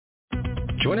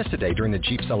Join us today during the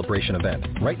Jeep Celebration event.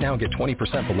 Right now, get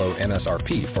 20% below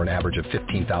MSRP for an average of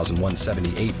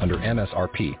 $15,178 under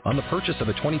MSRP on the purchase of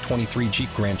a 2023 Jeep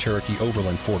Grand Cherokee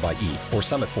Overland 4xE or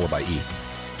Summit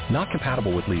 4xE. Not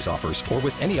compatible with lease offers or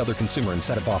with any other consumer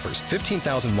incentive offers.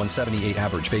 $15,178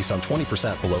 average based on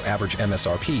 20% below average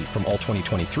MSRP from all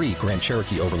 2023 Grand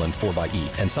Cherokee Overland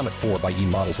 4xE and Summit 4xE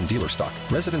models in dealer stock.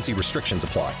 Residency restrictions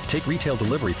apply. Take retail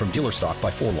delivery from dealer stock by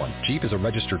 4/1. Jeep is a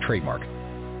registered trademark.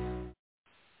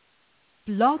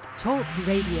 Blog Talk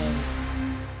Radio.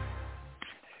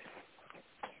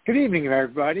 Good evening,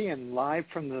 everybody, and live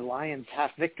from the Lions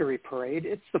Half Victory Parade,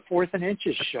 it's the 4th and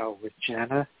Inches show with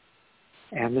Jana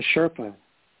and the Sherpa.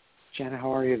 Jana,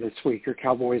 how are you this week? Your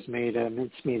Cowboys made a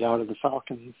mincemeat out of the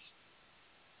Falcons.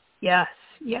 Yes,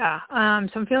 yeah. So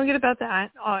I'm feeling good about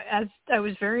that. As I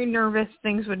was very nervous,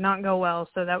 things would not go well,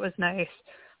 so that was nice.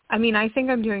 I mean, I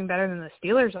think I'm doing better than the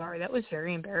Steelers are. That was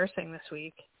very embarrassing this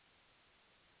week.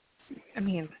 I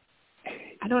mean,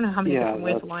 I don't know how many different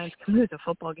ways the Lions can lose a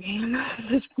football game at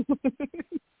this point.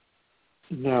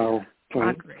 No,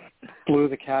 but Blue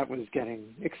the Cat was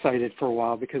getting excited for a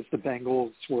while because the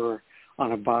Bengals were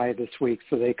on a bye this week,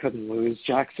 so they couldn't lose.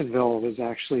 Jacksonville was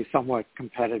actually somewhat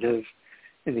competitive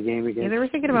in the game against they were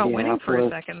thinking about winning for a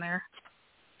second there.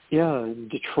 Yeah,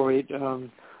 Detroit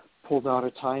pulled out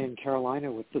a tie in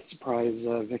Carolina with the surprise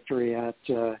victory at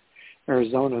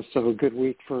Arizona. So a good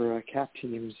week for cat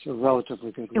teams, a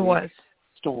relatively good week. It was.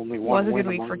 Still only one win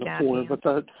among the four, teams. but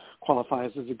that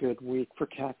qualifies as a good week for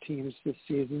cat teams this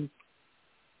season.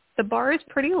 The bar is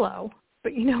pretty low,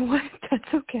 but you know what?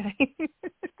 That's okay.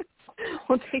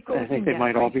 We'll take I think they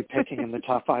might all be picking in the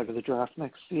top 5 of the draft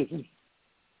next season.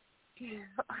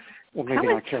 Well, maybe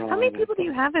not Carolina. How many people do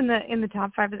you have in the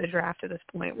top 5 of the draft at this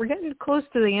point? We're getting close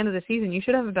to the end of the season. You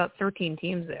should have about 13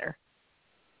 teams there.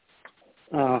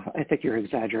 I think you're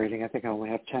exaggerating. I think I only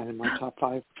have 10 in my top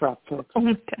 5 draft picks.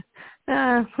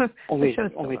 Only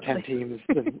 10 teams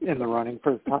in the running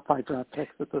for top 5 draft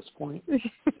picks at this point.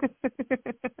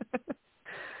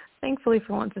 Thankfully,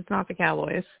 for once, it's not the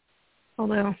Cowboys.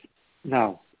 Although,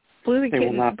 no, Blue the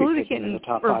Kitten, in the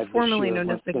top 5 formerly known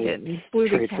as the Kitten, Blue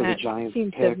the Cat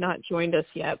seems to have not joined us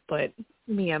yet, but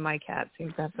Mia, my cat,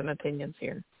 seems to have some opinions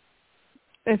here.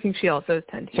 I think she also has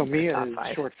 10 teams. So Mia top is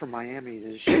 5. short for Miami.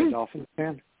 Is she a Dolphins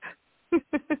fan?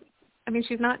 I mean,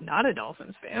 she's not a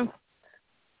Dolphins fan.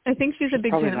 I think she's a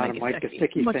big fan of Probably not a Mike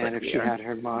Gesicki fan if she had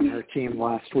him on her team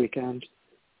last weekend.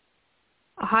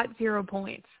 A hot 0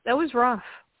 points. That was rough.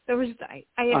 That was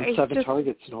on 7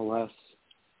 targets, no less.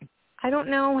 I don't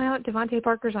know how Devontae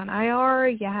Parker's on IR.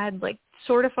 You had like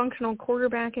sort of functional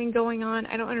quarterbacking going on.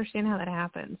 I don't understand how that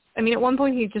happens. I mean, at one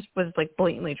point he just was like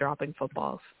blatantly dropping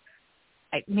footballs.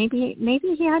 Maybe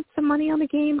he had some money on the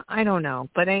game. I don't know,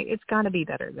 but it's got to be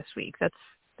better this week.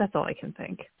 That's all I can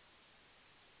think.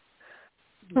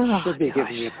 Should be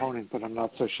giving the opponent, but I'm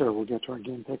not so sure. We'll get to our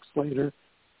game picks later.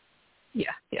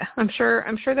 Yeah. I'm sure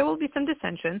there will be some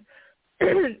dissension,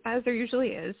 as there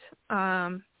usually is.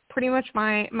 Pretty much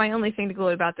my only thing to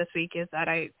gloat about this week is that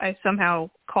I somehow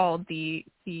called the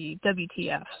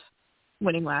WTF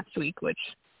winning last week, which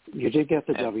you did get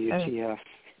the WTF.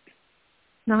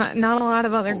 Not a lot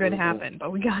of other good happened,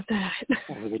 but we got that.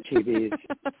 Over the TVs.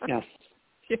 Yes.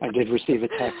 Yeah. I did receive a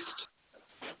text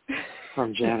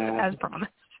from Jana as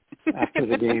promised after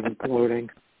the game gloating,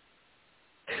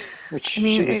 which I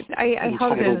mean, I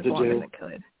held it as long as I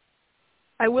could.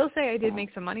 I will say I did make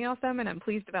some money off them, and I'm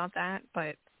pleased about that,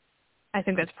 but I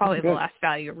think that's probably the last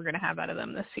value we're going to have out of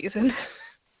them this season.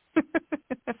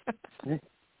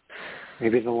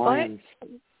 Maybe the Lions.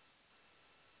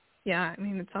 Yeah, I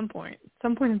mean, at some point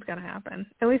it's going to happen.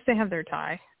 At least they have their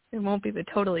tie. It won't be the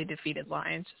totally defeated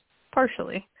Lions,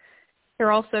 partially.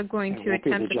 They're also going to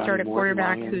attempt to start a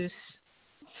quarterback who's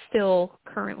still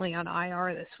currently on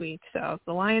IR this week. So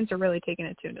the Lions are really taking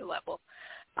it to a new level.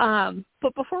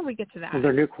 But before we get to that, well,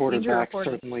 their new quarterback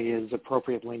certainly is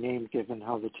appropriately named given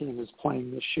how the team is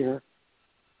playing this year.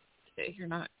 You're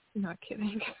not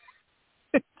kidding.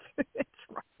 It's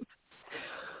rough.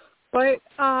 But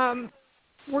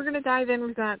we're going to dive in.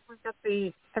 We've got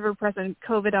the ever-present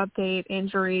COVID update,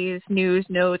 injuries, news,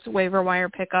 notes, waiver wire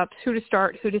pickups, who to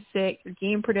start, who to sit, your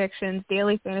game predictions,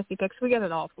 daily fantasy picks. We got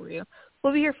it all for you.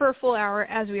 We'll be here for a full hour,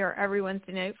 as we are every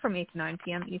Wednesday night from 8 to 9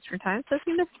 p.m. Eastern Time. So if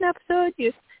you missed an episode,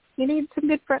 you need some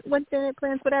good Wednesday night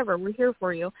plans, whatever, we're here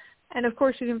for you. And, of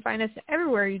course, you can find us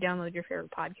everywhere you download your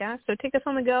favorite podcast. So take us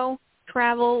on the go,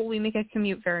 travel. We make a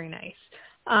commute very nice.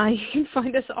 You can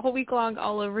find us all week long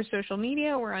all over social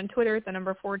media. We're on Twitter at the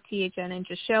number 4THN and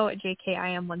just show at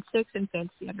JKIM16 and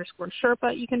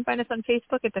fantasy_Sherpa. You can find us on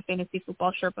Facebook at the Fantasy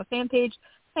Football Sherpa fan page.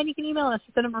 And you can email us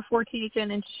at the number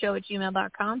 4THN and just show at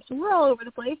gmail.com. So we're all over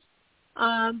the place.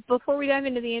 Before we dive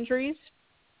into the injuries,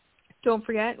 don't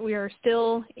forget we are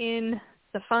still in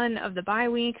the fun of the bye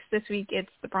weeks. This week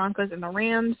it's the Broncos and the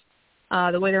Rams.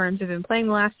 The way the Rams have been playing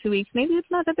the last 2 weeks, maybe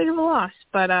it's not that big of a loss,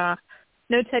 but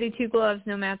no Teddy Two Gloves,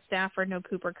 no Matt Stafford, no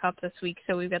Cooper Kupp this week,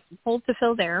 so we've got some holes to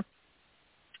fill there.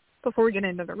 Before we get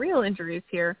into the real injuries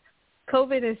here,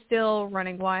 COVID is still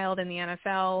running wild in the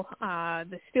NFL.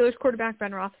 The Steelers quarterback,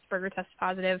 Ben Roethlisberger, tested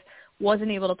positive,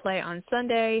 wasn't able to play on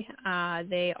Sunday.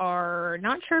 They are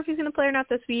not sure if he's going to play or not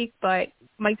this week, but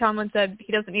Mike Tomlin said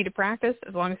he doesn't need to practice.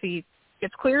 As long as he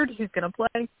gets cleared, he's going to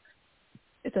play.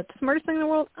 Is that the smartest thing in the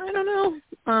world? I don't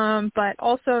know. But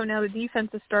also now the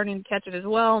defense is starting to catch it as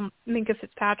well. Minkah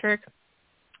Fitzpatrick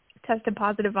tested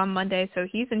positive on Monday, so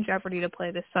he's in jeopardy to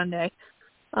play this Sunday.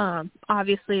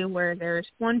 Obviously, where there's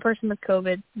one person with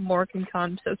COVID, more can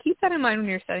come. So keep that in mind when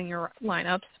you're setting your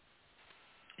lineups.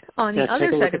 On the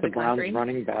other side of the country, Browns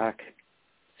running back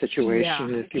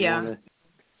situation if you want to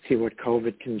see what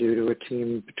COVID can do to a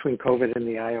team between COVID and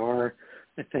the IR.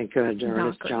 I think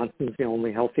Ernest Johnson's the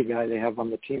only healthy guy they have on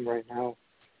the team right now,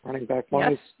 running back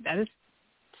wise. Yes, that is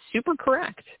super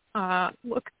correct.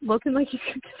 Looking like he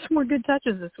could get some more good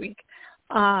touches this week.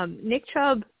 Nick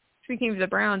Chubb, speaking of the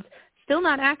Browns, still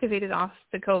not activated off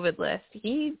the COVID list.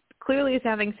 He clearly is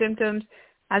having symptoms,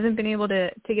 hasn't been able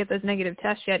to get those negative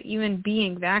tests yet, even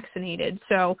being vaccinated.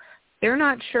 So they're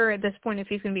not sure at this point if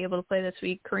he's going to be able to play this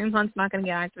week. Kareem Hunt's not going to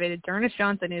get activated. Ernest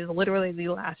Johnson is literally the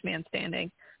last man standing.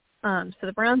 So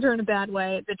the Browns are in a bad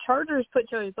way. The Chargers put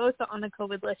Joey Bosa on the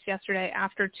COVID list yesterday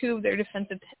after two of their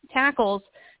defensive tackles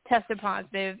tested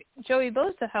positive. Joey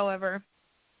Bosa, however,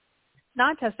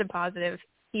 not tested positive.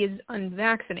 He is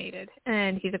unvaccinated,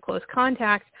 and he's a close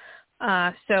contact.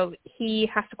 So he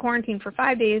has to quarantine for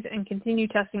 5 days and continue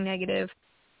testing negative.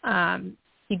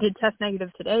 He did test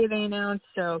negative today, they announced,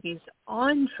 so he's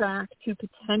on track to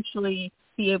potentially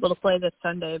be able to play this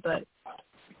Sunday, but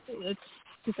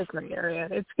it's a gray area.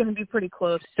 It's going to be pretty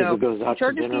close. So he goes out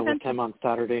to dinner with him on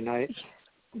Saturday night.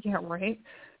 Yeah, right.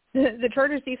 The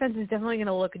Chargers defense is definitely going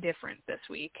to look different this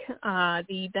week.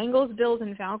 The Bengals, Bills,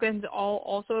 and Falcons all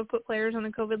also have put players on the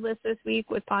COVID list this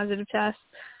week with positive tests.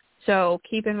 So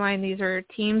keep in mind these are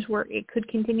teams where it could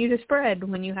continue to spread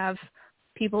when you have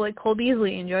people like Cole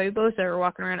Beasley and Joey Bosa are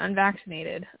walking around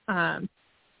unvaccinated.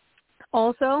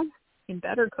 Also, in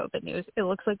better COVID news, it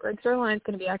looks like Greg Zuerlein is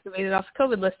going to be activated off the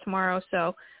COVID list tomorrow,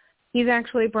 so he's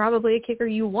actually probably a kicker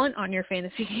you want on your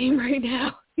fantasy team right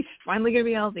now. He's finally going to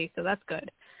be healthy, so that's good.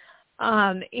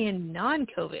 In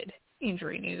non-COVID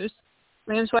injury news,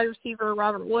 Rams wide receiver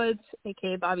Robert Woods,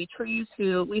 a.k.a. Bobby Trees,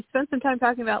 who we spent some time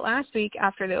talking about last week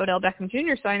after the Odell Beckham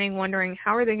Jr. signing, wondering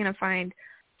how are they going to find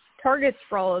targets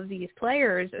for all of these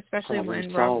players, especially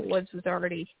when Robert Woods was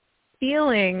already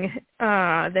feeling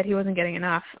that he wasn't getting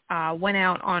enough, went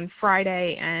out on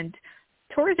Friday and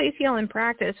tore his ACL in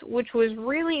practice, which was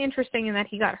really interesting in that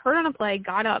he got hurt on a play,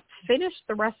 got up, finished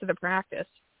the rest of the practice,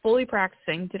 fully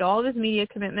practicing, did all of his media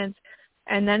commitments,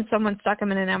 and then someone stuck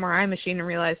him in an MRI machine and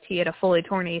realized he had a fully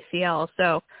torn ACL.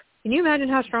 So can you imagine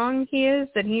how strong he is,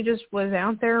 that he just was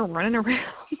out there running around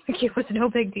like it was no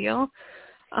big deal?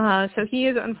 So he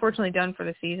is unfortunately done for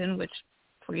the season, which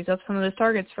frees up some of those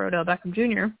targets for Odell Beckham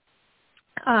Jr.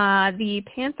 The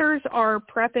Panthers are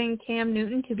prepping Cam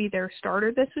Newton to be their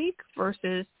starter this week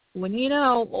versus, when you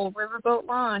know, old Riverboat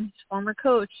Ron, his former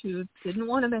coach, who didn't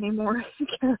want him anymore in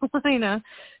Carolina,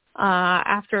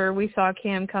 after we saw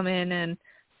Cam come in and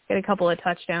get a couple of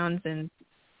touchdowns, and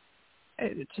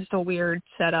it's just a weird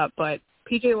setup. But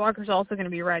P.J. Walker's also going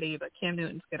to be ready, but Cam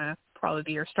Newton's going to probably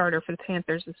be your starter for the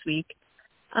Panthers this week.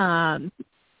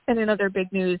 And in other big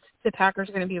news, the Packers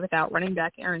are going to be without running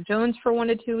back Aaron Jones for 1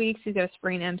 to 2 weeks. He's got a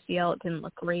sprained MCL. It didn't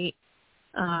look great.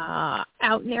 Out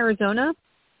in Arizona,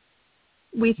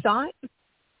 we saw it,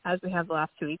 as we have the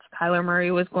last 2 weeks. Kyler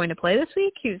Murray was going to play this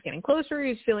week. He was getting closer. He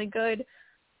was feeling good.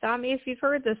 Stop me if you've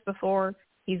heard this before.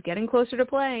 He's getting closer to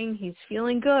playing. He's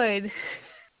feeling good.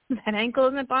 That ankle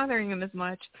isn't bothering him as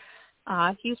much.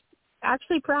 He's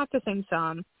actually practicing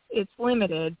some. It's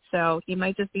limited, so he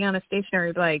might just be on a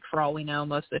stationary bike for all we know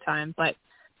most of the time. But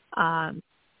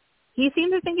he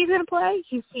seemed to think he's going to play.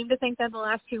 He seemed to think that in the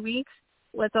last 2 weeks.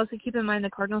 Let's also keep in mind the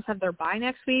Cardinals have their bye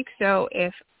next week. So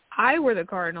if I were the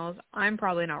Cardinals, I'm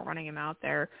probably not running him out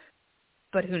there.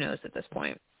 But who knows at this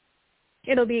point.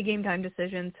 It'll be a game-time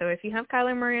decision. So if you have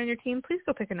Kyler Murray on your team, please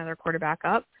go pick another quarterback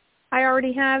up. I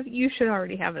already have. You should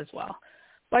already have as well.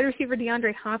 Wide receiver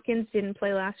DeAndre Hopkins didn't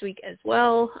play last week as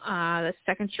well. The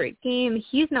second straight game.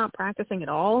 He's not practicing at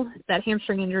all. That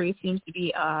hamstring injury seems to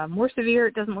be more severe.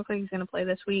 It doesn't look like he's going to play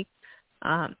this week.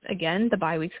 Again, the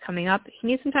bye week's coming up. He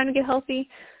needs some time to get healthy.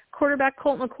 Quarterback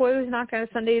Colt McCoy was knocked out of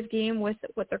Sunday's game with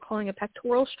what they're calling a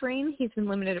pectoral strain. He's been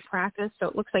limited to practice, so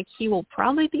it looks like he will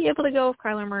probably be able to go if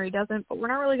Kyler Murray doesn't, but we're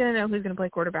not really going to know who's going to play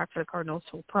quarterback for the Cardinals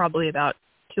until probably about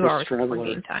 2 hours before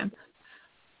game time.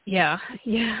 Yeah.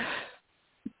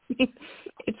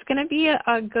 It's going to be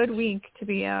a good week to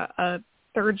be a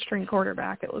third-string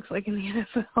quarterback, it looks like, in the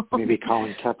NFL. Maybe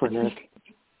Colin Kaepernick.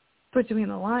 Between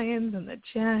the Lions and the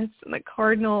Jets and the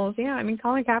Cardinals. Yeah, I mean,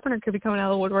 Colin Kaepernick could be coming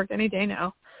out of the woodwork any day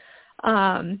now.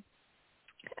 The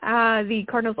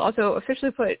Cardinals also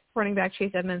officially put running back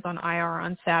Chase Edmonds on IR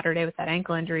on Saturday with that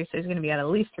ankle injury, so he's going to be out at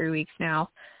least 3 weeks now.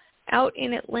 Out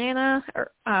in Atlanta,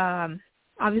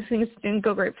 obviously things didn't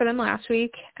go great for them last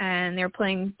week, and they're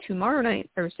playing tomorrow night,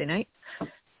 Thursday night.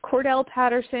 Cordell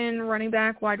Patterson, running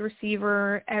back, wide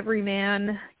receiver,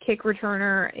 everyman, kick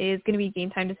returner, is going to be a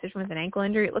game-time decision with an ankle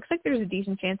injury. It looks like there's a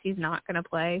decent chance he's not going to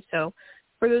play. So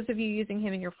for those of you using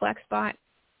him in your flex spot,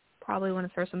 probably want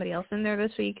to throw somebody else in there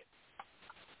this week.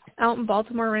 Out in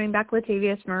Baltimore, running back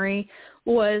Latavius Murray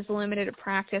was limited at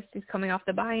practice. He's coming off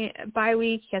the bye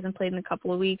week. He hasn't played in a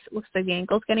couple of weeks. It looks like the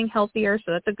ankle's getting healthier,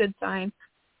 so that's a good sign.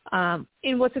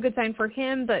 And what's a good sign for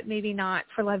him, but maybe not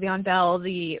for Le'Veon Bell.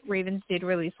 The Ravens did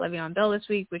release Le'Veon Bell this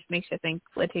week, which makes you think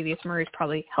Latavius Murray is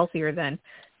probably healthier than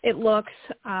it looks.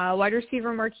 Wide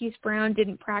receiver Marquise Brown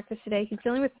didn't practice today. He's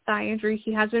dealing with a thigh injury.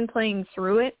 He has been playing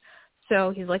through it, so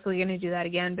he's likely going to do that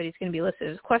again, but he's going to be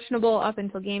listed as questionable up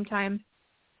until game time.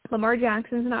 Lamar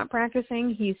Jackson's not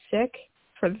practicing. He's sick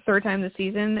for the third time this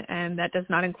season, and that does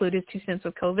not include his 2 stints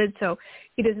with COVID. So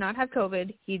he does not have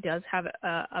COVID. He does have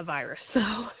a virus.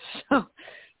 So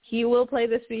he will play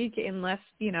this week unless,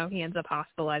 he ends up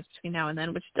hospitalized between now and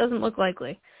then, which doesn't look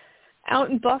likely.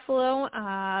 Out in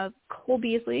Buffalo, Cole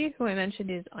Beasley, who I mentioned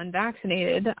is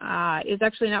unvaccinated, is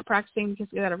actually not practicing because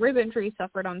he had a rib injury he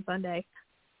suffered on Sunday.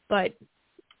 But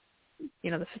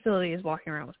the facility is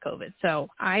walking around with COVID. So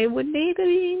I would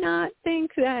maybe not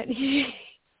think that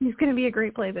he's going to be a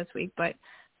great play this week, but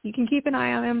you can keep an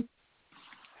eye on him.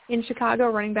 In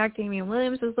Chicago, running back Damian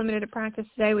Williams was limited to practice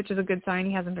today, which is a good sign.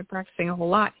 He hasn't been practicing a whole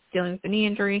lot. He's dealing with a knee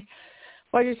injury.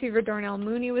 Wide receiver Darnell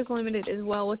Mooney was limited as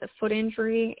well with a foot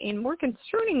injury. In more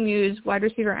concerning news, wide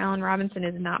receiver Allen Robinson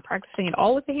is not practicing at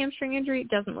all with the hamstring injury. It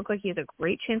doesn't look like he has a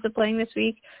great chance of playing this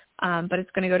week, but it's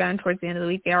going to go down towards the end of the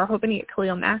week. They are hoping to get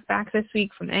Khalil Mack back this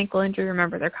week from ankle injury.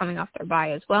 Remember, they're coming off their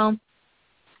bye as well.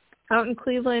 Out in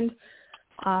Cleveland,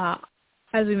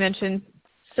 as we mentioned,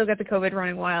 still got the COVID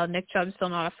running wild. Nick Chubb's still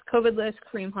not off the COVID list.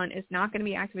 Kareem Hunt is not going to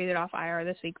be activated off IR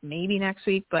this week, maybe next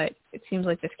week, but it seems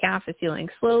like this calf is healing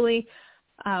slowly.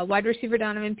 Wide receiver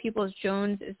Donovan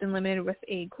Peoples-Jones has been limited with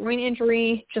a groin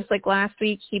injury, just like last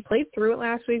week. He played through it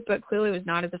last week, but clearly was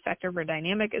not as effective or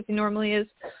dynamic as he normally is.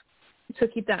 So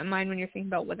keep that in mind when you're thinking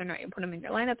about whether or not you put him in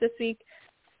your lineup this week.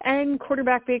 And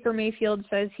quarterback Baker Mayfield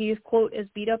says he is, quote, as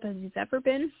beat up as he's ever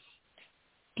been.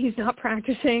 He's not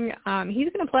practicing. He's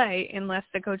going to play unless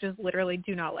the coaches literally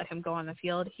do not let him go on the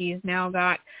field. He's now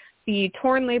got the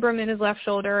torn labrum in his left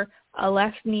shoulder, a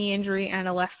left knee injury, and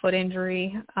a left foot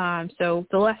injury. So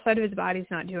the left side of his body's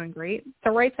not doing great.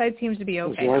 The right side seems to be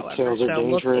okay, however. So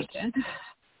we'll take it.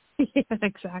 Yeah,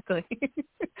 exactly.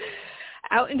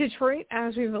 Out in Detroit,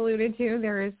 as we've alluded to,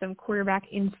 there is some quarterback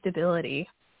instability.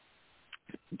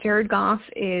 Jared Goff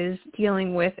is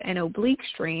dealing with an oblique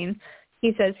strain.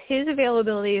 He says his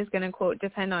availability is going to, quote,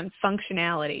 depend on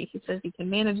functionality. He says he can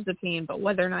manage the pain, but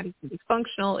whether or not he can be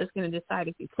functional is going to decide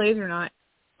if he plays or not.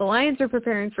 The Lions are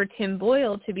preparing for Tim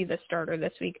Boyle to be the starter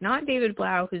this week, not David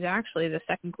Blau, who's actually the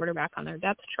second quarterback on their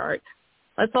depth chart.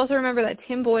 Let's also remember that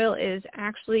Tim Boyle is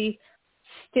actually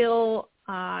still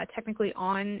technically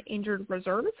on injured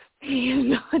reserve. He has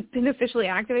not been officially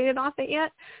activated off it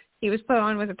yet. He was put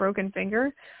on with a broken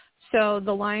finger. So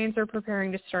the Lions are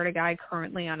preparing to start a guy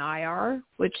currently on IR,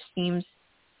 which seems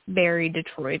very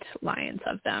Detroit Lions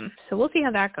of them. So we'll see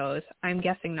how that goes. I'm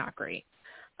guessing not great.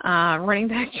 Running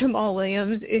back Jamal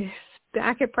Williams is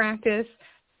back at practice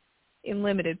in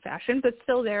limited fashion, but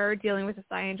still there dealing with a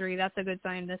thigh injury. That's a good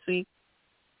sign this week,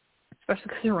 especially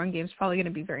because the run game is probably going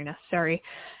to be very necessary.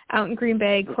 Out in Green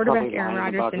Bay, quarterback Aaron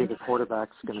Rodgers. About who the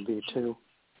quarterback's going to be, too.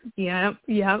 Yeah,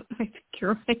 I think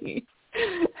you're right.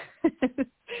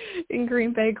 In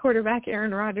Green Bay, quarterback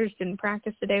Aaron Rodgers didn't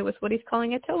practice today with what he's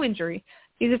calling a toe injury.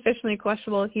 He's officially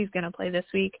questionable. He's going to play this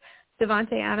week.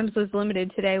 Devontae Adams was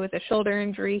limited today with a shoulder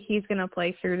injury. He's going to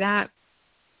play through that.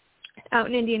 Out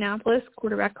in Indianapolis,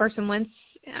 quarterback Carson Wentz,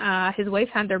 his wife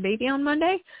had their baby on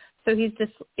Monday, So he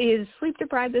is sleep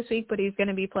deprived this week, but he's going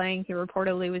to be playing. He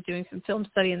reportedly was doing some film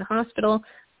study in the hospital.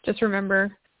 Just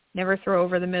remember, never throw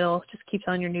over the middle. Just keep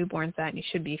telling your newborns that, and you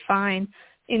should be fine.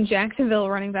 In Jacksonville,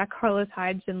 running back Carlos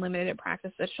Hyde's been limited at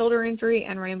practice with a shoulder injury,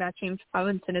 and running back James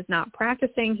Robinson is not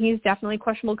practicing. He's definitely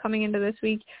questionable coming into this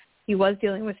week. He was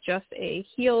dealing with just a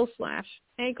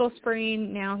heel/ankle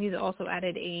sprain. Now he's also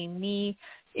added a knee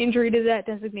injury to that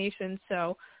designation,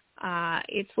 so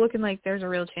it's looking like there's a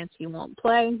real chance he won't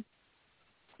play.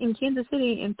 In Kansas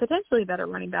City, in potentially better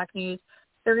running back news,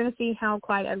 they're going to see how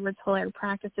Clyde Edwards-Helaire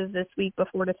practices this week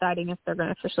before deciding if they're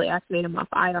going to officially activate him off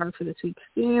IR for this week's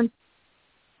game.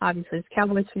 Obviously, as a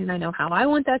Cowboys fan, I know how I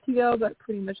want that to go, but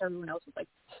pretty much everyone else would like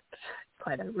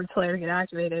Clyde Edwards-Helaire to get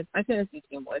activated. My fantasy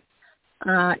team would.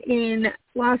 In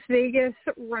Las Vegas,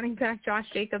 running back Josh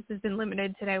Jacobs has been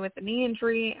limited today with a knee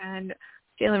injury, and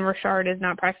Jalen Richard is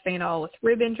not practicing at all with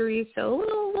rib injury, so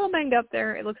a little banged up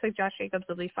there. It looks like Josh Jacobs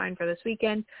will be fine for this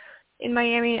weekend. In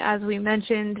Miami, as we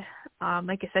mentioned,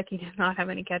 Mike Gesicki did not have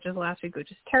any catches last week,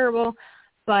 which is terrible.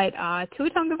 But Tua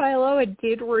Tagovailoa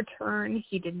did return.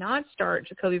 He did not start.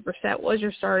 Jacoby Brissett was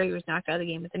your starter. He was knocked out of the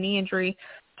game with a knee injury.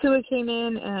 Tua came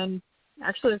in and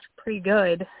actually looks pretty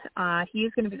good. He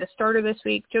is going to be the starter this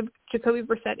week. Jacoby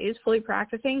Brissett is fully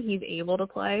practicing. He's able to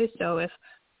play, so if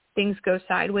things go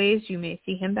sideways, you may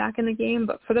see him back in the game.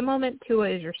 But for the moment, Tua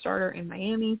is your starter in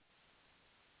Miami.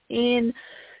 In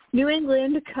New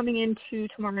England, coming into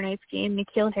tomorrow night's game,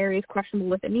 N'Keal Harry is questionable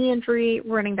with a knee injury.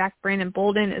 Running back Brandon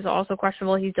Bolden is also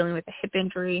questionable. He's dealing with a hip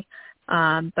injury.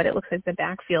 But it looks like the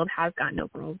backfield has gotten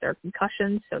over all of their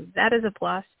concussions, so that is a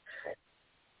plus.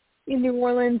 In New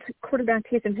Orleans, quarterback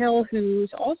Taysom Hill, who's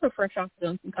also fresh off his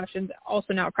own concussions,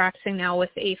 also now practicing now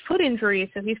with a foot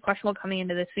injury, so he's questionable coming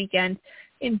into this weekend.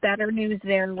 In better news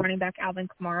there, running back Alvin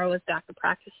Kamara is back to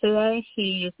practice today.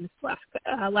 He missed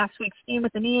last week's game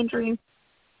with a knee injury.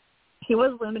 He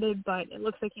was limited, but it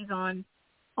looks like he's on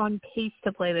pace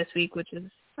to play this week, which is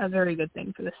a very good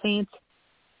thing for the Saints.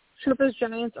 Sherpa's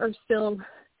Giants are still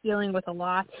dealing with a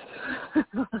lot.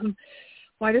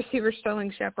 Wide receiver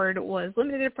Sterling Shepard was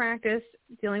limited to practice,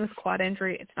 dealing with quad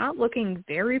injury. It's not looking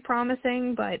very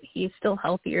promising, but he's still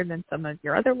healthier than some of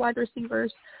your other wide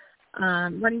receivers.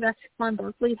 Running back Saquon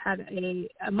Barkley had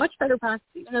a much better practice.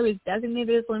 Even though he's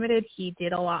designated as limited, he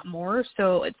did a lot more.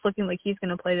 So it's looking like he's going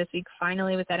to play this week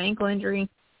finally with that ankle injury.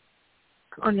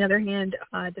 On the other hand,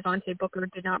 Devontae Booker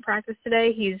did not practice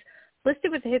today. He's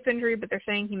listed with a hip injury, but they're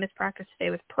saying he missed practice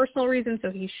today with personal reasons, so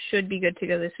he should be good to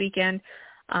go this weekend.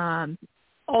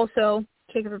 Also,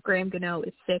 Jacob Graham-Gano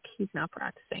is sick. He's not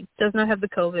practicing. Does not have the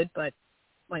COVID, but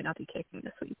might not be kicking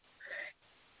this week.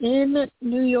 In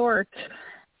New York,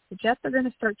 the Jets are going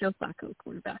to start Joe Flacco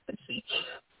quarterback this week.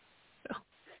 So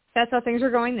that's how things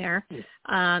are going there.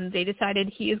 They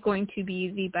decided he is going to be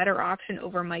the better option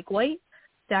over Mike White.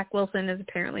 Zach Wilson is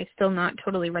apparently still not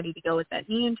totally ready to go with that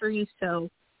knee injury, so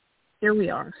here we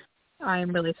are. I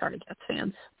am really sorry, Jets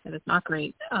fans. That is not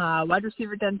great. Wide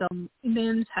receiver Denzel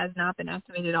Mims has not been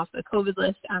activated off the COVID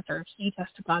list after he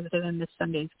tested positive in this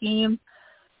Sunday's game.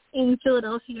 In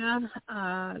Philadelphia,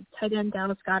 tight end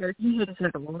Dallas Goedert, he hit his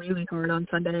head really hard on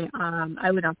Sunday. I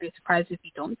would not be surprised if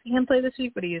you don't see him play this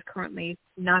week, but he is currently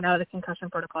not out of the concussion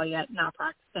protocol yet, not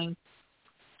practicing.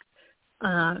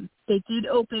 They did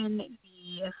open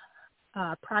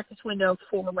the practice window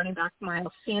for running back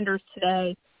Miles Sanders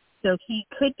today. So he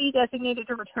could be designated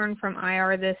to return from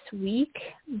IR this week.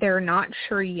 They're not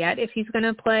sure yet if he's going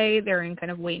to play. They're in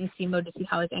kind of wait-and-see mode to see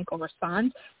how his ankle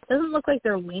responds. It doesn't look like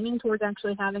they're leaning towards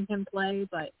actually having him play,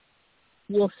 but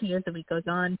we'll see as the week goes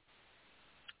on.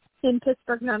 In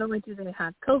Pittsburgh, not only do they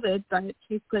have COVID, but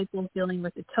Chase Claypool's dealing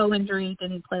with a toe injury.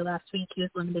 Didn't play last week. He was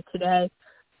limited today.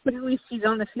 But at least he's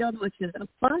on the field, which is a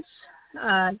plus.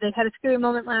 They had a scary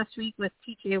moment last week with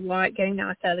T.J. Watt getting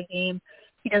knocked out of the game.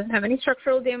 He doesn't have any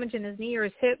structural damage in his knee or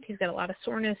his hip. He's got a lot of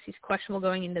soreness. He's questionable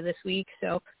going into this week,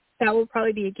 so that will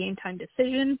probably be a game-time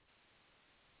decision.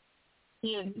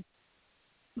 And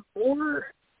more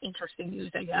interesting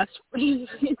news, I guess, in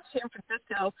San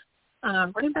Francisco,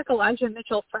 running back Elijah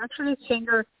Mitchell fractured his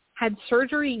finger, had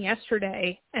surgery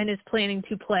yesterday, and is planning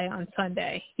to play on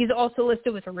Sunday. He's also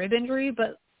listed with a rib injury,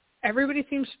 but everybody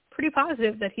seems pretty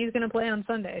positive that he's going to play on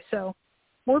Sunday, so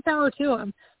more power to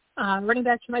him. Running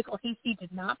back Michael Hasty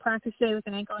did not practice today with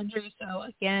an ankle injury, so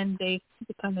again, they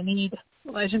kind of need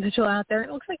Elijah Mitchell out there.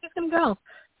 It looks like he's going to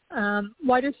go.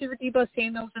 Wide receiver Deebo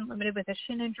Samuel isn't limited with a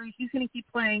shin injury. He's going to keep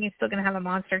playing. He's still going to have a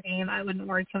monster game. I wouldn't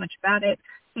worry too much about it.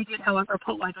 They did, however,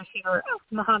 put wide receiver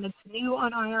Mohamed Sanu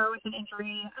on IR with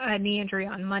a knee injury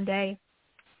on Monday.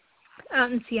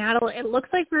 Out in Seattle, it looks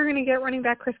like we're going to get running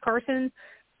back Chris Carson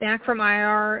back from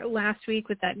IR last week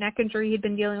with that neck injury he'd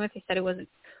been dealing with. He said it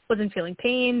wasn't feeling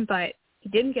pain, but he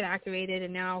didn't get activated,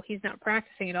 and now he's not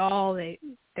practicing at all.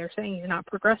 They're saying he's not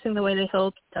progressing the way they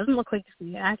hoped. Doesn't look like he's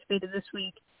going to get activated this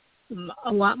week. I'm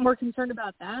a lot more concerned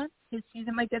about that. His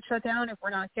season might get shut down if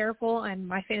we're not careful, and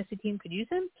my fantasy team could use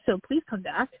him. So please come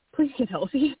back. Please get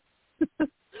healthy.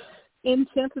 In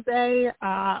Tampa Bay,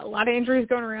 a lot of injuries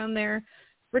going around there.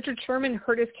 Richard Sherman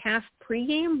hurt his calf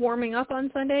pregame warming up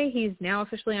on Sunday. He's now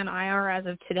officially on IR as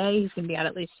of today. He's going to be out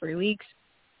at least 3 weeks.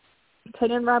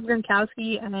 Tight end Rob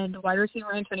Gronkowski and wide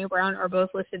receiver Antonio Brown are both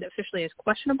listed officially as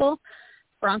questionable.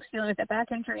 Gronk's dealing with that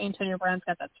back injury. Antonio Brown's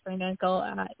got that sprained ankle.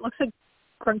 It looks like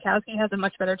Gronkowski has a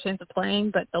much better chance of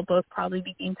playing, but they'll both probably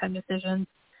be game-time decisions.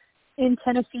 In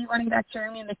Tennessee, running back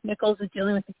Jeremy McNichols is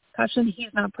dealing with a concussion.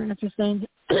 He's not practicing.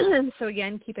 So,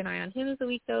 again, keep an eye on him as the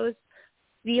week goes.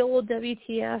 The old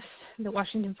WTF, the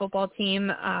Washington football team,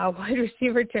 wide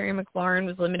receiver Terry McLaurin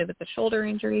was limited with a shoulder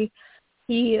injury.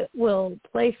 He will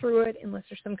play through it unless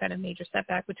there's some kind of major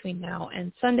setback between now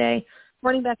and Sunday.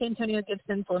 Running back Antonio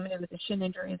Gibson's limited with a shin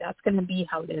injury. That's going to be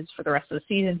how it is for the rest of the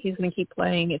season. He's going to keep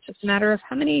playing. It's just a matter of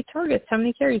how many targets, how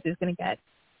many carries he's going to get.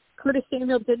 Curtis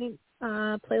Samuel didn't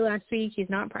play last week. He's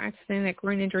not practicing. That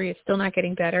groin injury is still not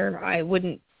getting better. I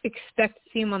wouldn't expect to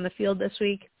see him on the field this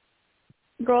week.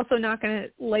 We're also not going to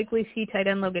likely see tight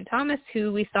end Logan Thomas,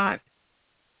 who we thought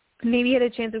maybe had a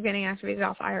chance of getting activated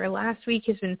off IR last week.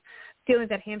 He's been dealing with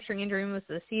that hamstring injury most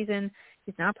of the season.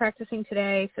 He's not practicing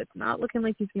today, so it's not looking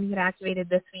like he's going to get activated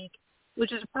this week,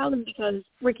 which is a problem because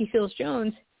Ricky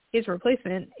Seals-Jones, his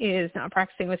replacement, is not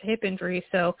practicing with a hip injury.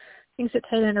 So things at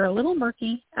tight end are a little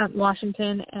murky at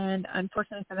Washington, and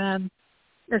unfortunately for them,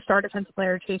 their star defensive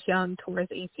player, Chase Young, tore his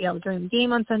ACL during the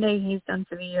game on Sunday. He's done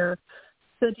for the year.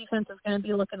 So the defense is going to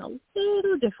be looking a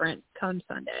little different come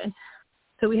Sunday.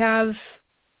 So we have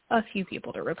a few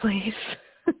people to replace.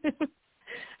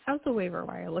 How's the waiver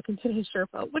wire looking today,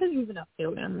 Sherpa? What are you even up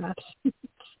to on that?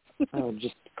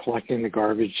 Just collecting the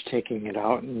garbage, taking it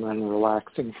out, and then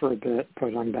relaxing for a bit,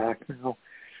 but I'm back now.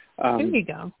 There you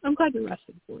go. I'm glad you're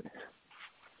rested for it.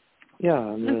 Yeah,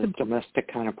 I'm a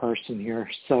domestic kind of person here.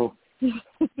 So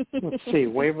let's see,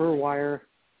 waiver wire,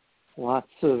 lots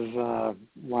of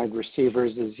wide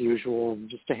receivers as usual,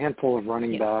 just a handful of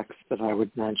running backs that I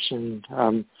would mention.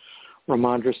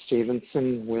 Ramondre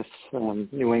Stevenson with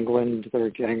New England. They're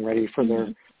getting ready for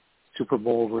their Super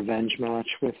Bowl revenge match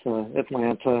with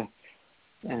Atlanta.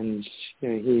 And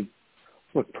he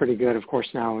looked pretty good. Of course,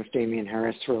 now if Damian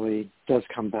Harris really does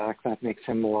come back, that makes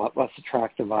him a lot less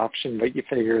attractive option. But you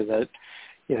figure that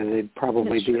they'd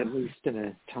probably be at least in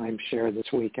a timeshare this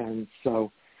weekend.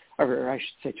 So, or I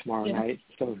should say tomorrow night.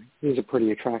 So he's a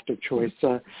pretty attractive choice.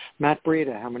 Matt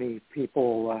Breida, how many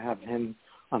people have him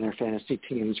on their fantasy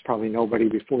teams? Probably nobody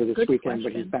before this weekend,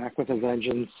 but he's back with a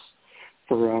vengeance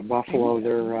for Buffalo.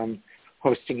 They're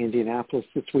hosting Indianapolis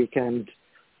this weekend.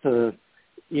 The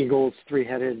Eagles'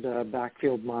 three-headed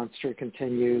backfield monster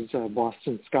continues.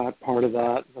 Boston Scott, part of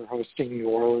that. They're hosting New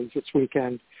Orleans this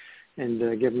weekend.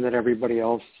 And given that everybody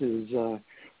else is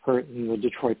hurt in the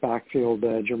Detroit backfield,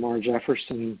 Jamar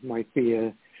Jefferson might be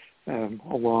a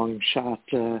long shot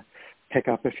pick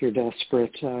up if you're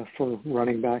desperate for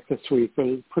running back this week. But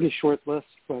a pretty short list,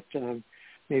 but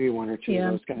maybe one or two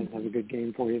of those guys have a good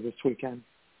game for you this weekend.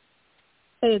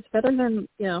 Hey, it's better than,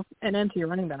 an empty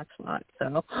running back slot.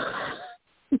 So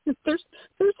there's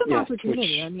some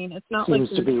opportunity. I mean, it's not like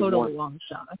there's a totally long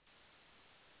shot.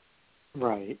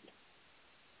 Right.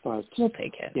 But we'll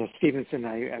take it. Yeah, Stevenson,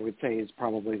 I would say, is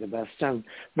probably the best.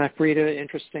 Matt Breida,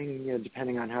 interesting.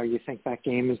 Depending on how you think that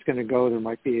game is going to go, there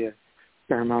might be a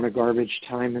fair amount of garbage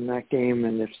time in that game,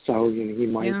 and if so, he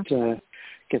might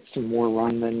get some more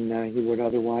run than he would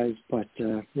otherwise. But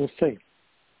we'll see.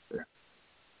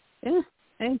 Yeah.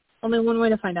 Hey, only one way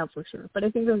to find out for sure. But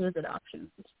I think those are good options.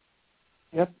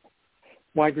 Yep.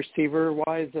 Wide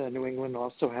receiver-wise, New England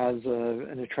also has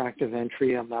an attractive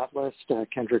entry on that list,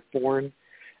 Kendrick Bourne.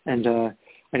 And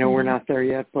I know we're not there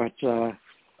yet, but,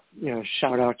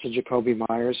 shout out to Jacoby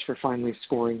Myers for finally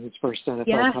scoring his first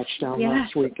NFL touchdown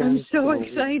last weekend. I'm so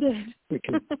excited.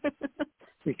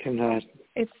 We can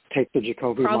take the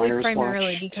Jacoby Myers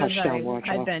touchdown watch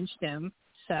I off. benched him.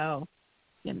 So,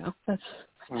 that's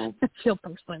I feel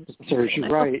personally. Serves you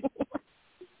right.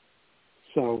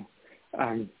 So,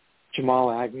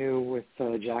 Jamal Agnew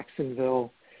with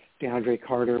Jacksonville, DeAndre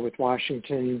Carter with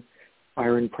Washington,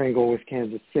 Byron Pringle with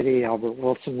Kansas City, Albert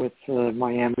Wilson with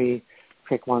Miami,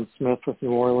 Traquan Smith with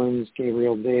New Orleans,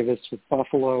 Gabriel Davis with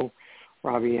Buffalo,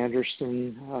 Robbie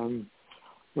Anderson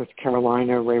with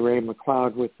Carolina, Ray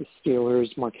McLeod with the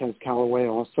Steelers, Marquez Callaway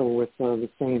also with the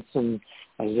Saints, and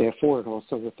Isaiah Ford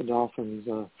also with the Dolphins.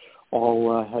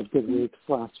 All had good weeks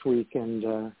last week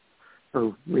and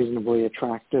are reasonably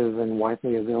attractive and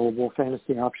widely available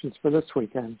fantasy options for this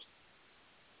weekend.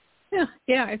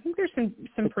 Yeah, I think there's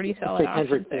some pretty solid options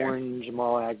Kendrick there. Bourne,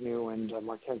 Jamal Agnew, and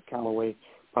Marquez Callaway,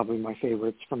 probably my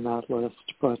favorites from that list.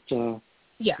 But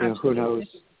who knows?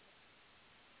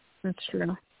 That's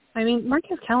true. I mean,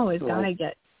 Marquez Callaway's got to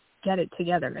get it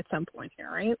together at some point here,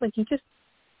 right? Like you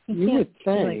would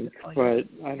think, but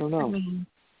I don't know. I mean,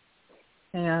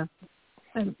 yeah.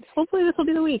 And hopefully this will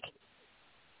be the week.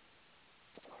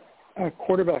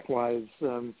 Quarterback-wise,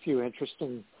 a few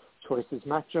interesting choices.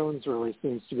 Mac Jones really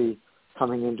seems to be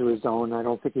coming into his own. I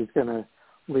don't think he's going to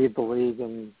lead the league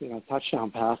in touchdown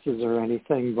passes or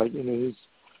anything, but he's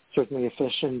certainly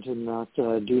efficient in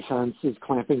that defense is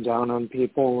clamping down on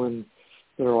people, and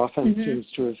their offense seems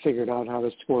to have figured out how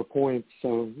to score points.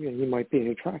 So he might be an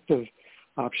attractive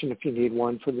option if you need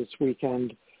one for this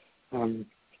weekend. A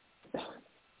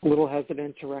little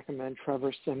hesitant to recommend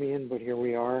Trevor Siemian, but here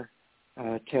we are.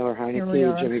 Taylor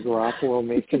Heineke, Jimmy Garoppolo,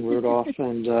 Mason Rudolph,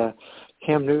 and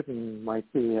Cam Newton might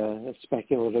be a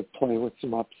speculative play with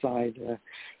some upside,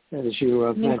 as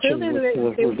you mentioned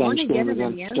with the revenge game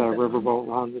against Riverboat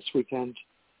Ron this weekend.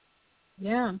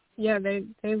 Yeah, they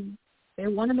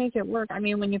want to make it work. I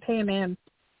mean, when you pay a man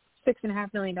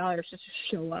 $6.5 million just to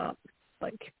show up,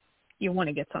 like you want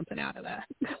to get something out of that.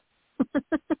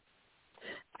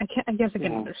 I guess I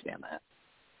can understand that.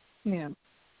 Yeah.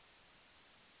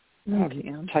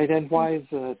 Tight end wise,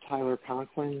 Tyler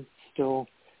Conklin still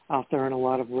out there in a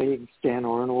lot of leagues. Dan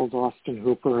Arnold, Austin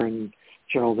Hooper, and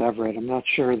Gerald Everett. I'm not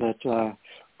sure that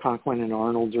Conklin and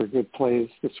Arnold are good plays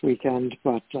this weekend,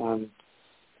 but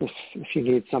if you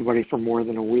need somebody for more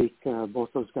than a week, both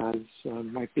those guys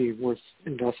might be worth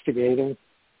investigating.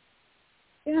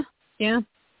 Yeah.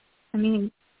 I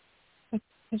mean, I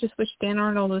just wish Dan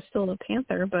Arnold was still a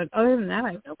Panther, but other than that,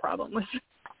 I have no problem with it.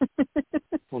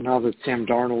 Well, now that Sam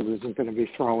Darnold isn't going to be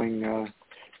throwing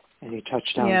any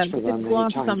touchdowns for them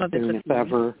anytime soon, if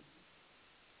ever.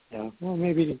 Yeah, well,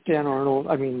 maybe Dan Arnold.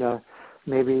 I mean,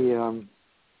 maybe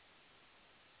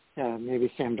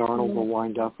Sam Darnold will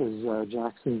wind up as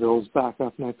Jacksonville's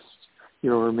backup next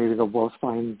year, or maybe they'll both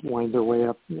wind their way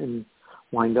up and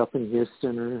wind up in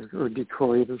Houston or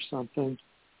Detroit or something.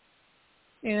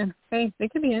 Yeah, they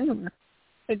could be anywhere.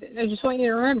 I just want you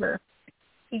to remember,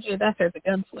 CJ Beathard, the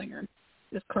gunslinger,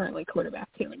 is currently quarterback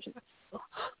too in Jacksonville.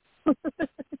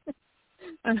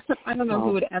 I don't know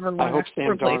who would ever want to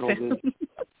replace him.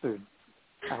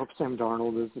 I hope Sam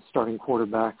Darnold is the starting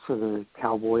quarterback for the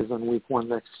Cowboys on week 1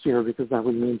 next year, because that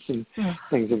would mean some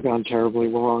things have gone terribly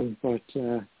wrong. But,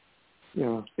 the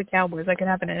Cowboys, that could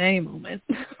happen at any moment.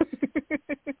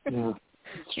 Yeah,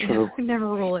 it's true. Never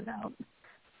rule it out.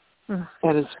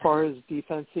 And as far as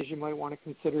defenses you might want to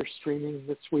consider streaming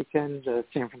this weekend,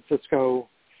 San Francisco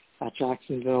at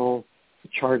Jacksonville, the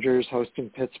Chargers hosting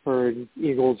Pittsburgh,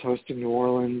 Eagles hosting New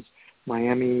Orleans,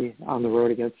 Miami on the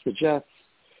road against the Jets,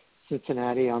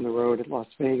 Cincinnati on the road at Las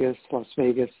Vegas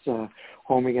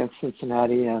home against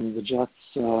Cincinnati, and the Jets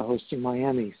hosting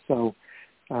Miami. So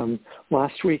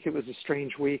last week it was a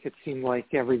strange week. It seemed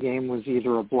like every game was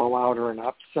either a blowout or an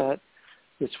upset.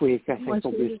 This week I think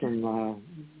there'll be some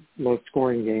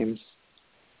low-scoring games.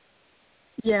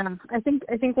 Yeah, I think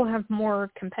we'll have more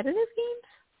competitive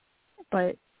games,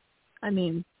 but I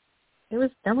mean, there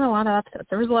were a lot of upsets.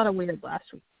 There was a lot of weird last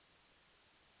week.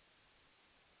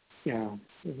 Yeah,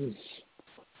 it was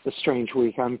a strange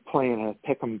week. I'm playing a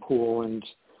pick'em pool, and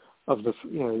of the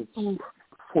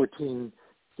 14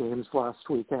 games last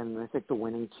weekend, I think the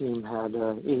winning team had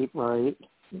 8 right.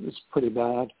 It was pretty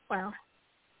bad. Wow.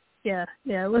 Yeah,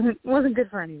 it wasn't good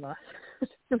for any of us. It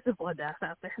was a bloodbath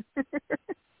out there.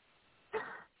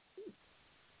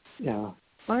 Yeah.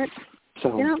 But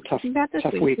so tough week.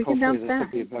 Hopefully this will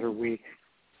be a better week.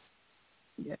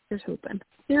 Yeah, here's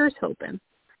hoping.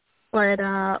 But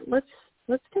let's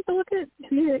take a look at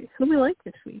who we like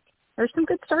this week. There's some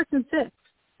good starts and sits.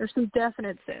 There's some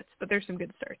definite sits, but there's some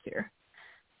good starts here.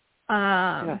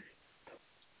 Yeah,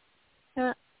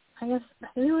 I guess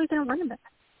I really like running back.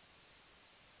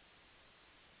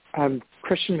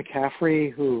 Christian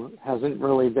McCaffrey, who hasn't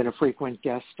really been a frequent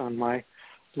guest on my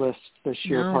list this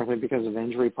year, partly because of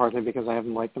injury, partly because I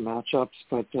haven't liked the matchups,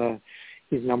 but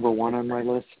he's number 1 on my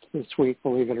list this week,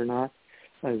 believe it or not.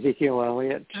 Ezekiel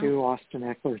Elliott, 2, Austin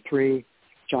Eckler, 3,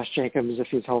 Josh Jacobs, if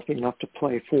he's healthy enough to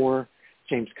play, 4,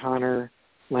 James Conner,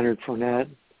 Leonard Fournette,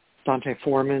 Dante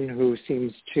Foreman, who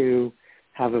seems to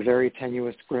have a very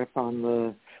tenuous grip on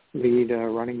the lead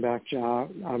running back job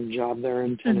there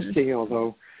in Tennessee,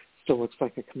 although still looks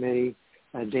like a committee.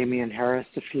 Damian Harris,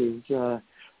 if he's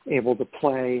able to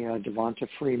play, Devonta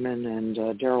Freeman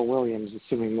and Darrell Williams,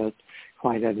 assuming that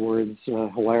Clyde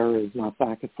Edwards-Helaire is not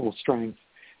back at full strength.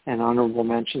 And honorable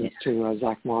mentions to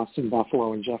Zach Moss in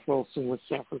Buffalo and Jeff Wilson with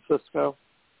San Francisco.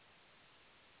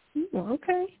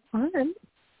 Okay. All right.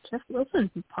 Jeff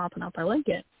Wilson popping up. I like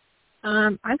it.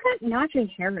 I've got Najee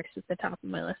Harris at the top of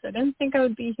my list. I didn't think I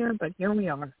would be here, but here we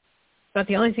are. That's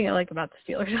the only thing I like about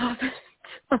the Steelers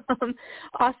offense.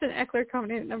 Austin Eckler coming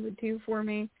in at number 2 for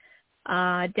me.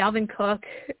 Dalvin Cook,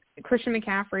 Christian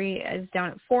McCaffrey is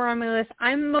down at 4 on my list.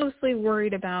 I'm mostly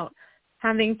worried about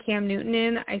having Cam Newton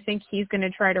in. I think he's going to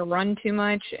try to run too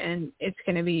much, and it's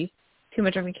going to be too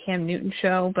much of a Cam Newton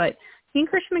show. But me and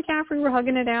Christian McCaffrey were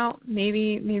hugging it out.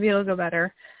 Maybe it'll go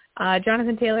better.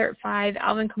 Jonathan Taylor at 5,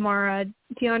 Alvin Kamara,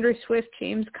 DeAndre Swift,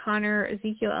 James Conner,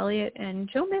 Ezekiel Elliott, and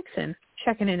Joe Mixon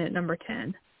checking in at number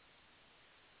 10.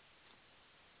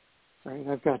 Right,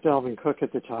 I've got Dalvin Cook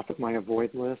at the top of my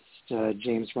avoid list,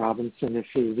 James Robinson, if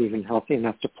he's even healthy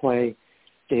enough to play,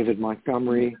 David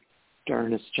Montgomery,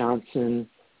 Darnus Johnson,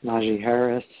 Najee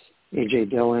Harris, A.J.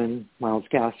 Dillon, Myles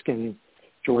Gaskin,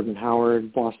 Jordan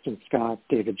Howard, Boston Scott,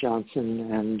 David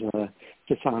Johnson, and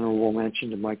dishonorable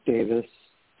mention to Mike Davis.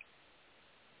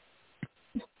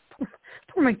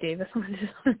 Poor Mike Davis on the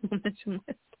dishonorable mention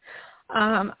list.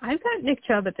 I've got Nick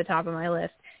Chubb at the top of my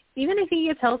list. Even if he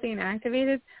gets healthy and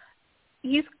activated,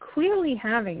 he's clearly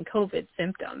having COVID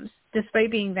symptoms.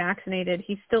 Despite being vaccinated,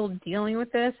 he's still dealing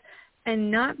with this,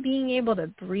 and not being able to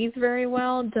breathe very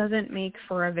well doesn't make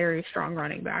for a very strong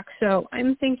running back. So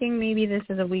I'm thinking maybe this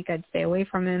is a week I'd stay away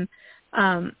from him.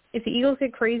 If the Eagles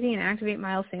get crazy and activate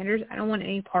Miles Sanders, I don't want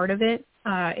any part of it.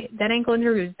 That ankle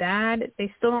injury was bad.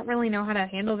 They still don't really know how to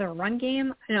handle their run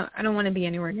game. I don't want to be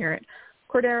anywhere near it.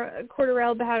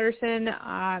 Cordarrelle Patterson,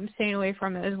 I'm staying away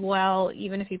from it as well,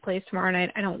 even if he plays tomorrow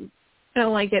night. I don't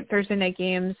like it. Thursday night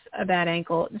games, a bad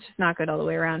ankle. It's just not good all the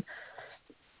way around.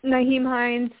 Nyheim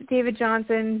Hines, David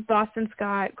Johnson, Boston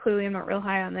Scott. Clearly I'm not real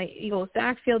high on the Eagles'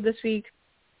 backfield this week.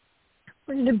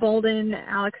 Brandon Bolden,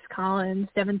 Alex Collins,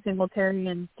 Devin Singletary,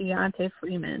 and Deontay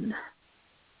Freeman.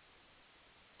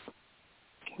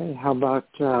 Okay, how about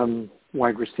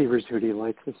wide receivers? Who do you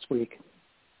like this week?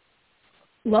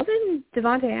 Loving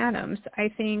Devontae Adams.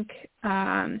 I think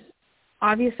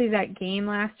obviously that game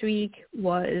last week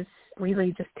was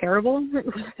really just terrible.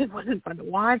 It wasn't fun to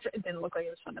watch. It didn't look like it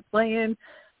was fun to play in.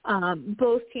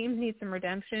 Both teams need some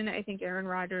redemption. I think Aaron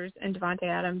Rodgers and Devontae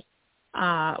Adams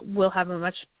will have a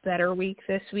much better week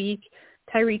this week.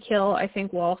 Tyreek Hill, I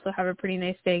think, will also have a pretty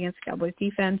nice day against the Cowboys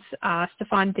defense.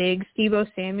 Stephon Diggs, Deebo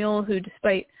Samuel, who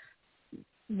despite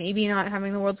maybe not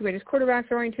having the world's greatest quarterback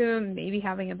throwing to him, maybe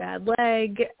having a bad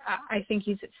leg, I think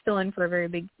he's still in for a very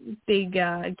big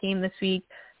game this week.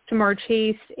 Jamar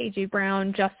Chase, A.J.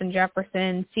 Brown, Justin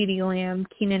Jefferson, CeeDee Lamb,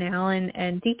 Keenan Allen,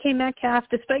 and DK Metcalf,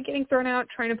 despite getting thrown out,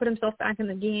 trying to put himself back in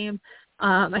the game.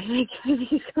 I think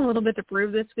he's got a little bit to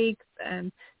prove this week,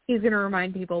 and he's going to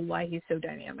remind people why he's so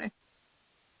dynamic.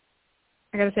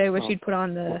 I got to say, I wish he'd put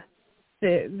on the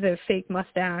fake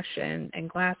mustache and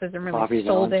glasses and really Bobby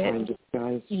sold Valentine it.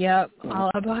 Disguise. Yep, a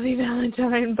la Bobby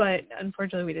Valentine, but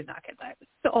unfortunately we did not get that.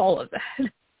 All of that.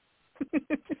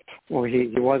 Well, he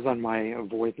was on my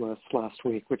avoid list last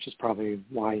week, which is probably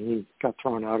why he got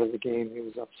thrown out of the game. He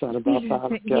was upset about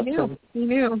that. He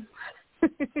knew.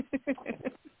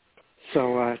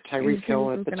 So Tyreek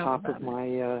Hill at the top of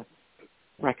my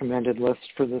recommended list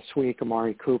for this week.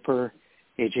 Amari Cooper,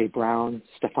 A.J. Brown,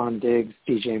 Stephon Diggs,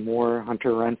 DJ Moore,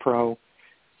 Hunter Renfrow,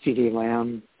 CeeDee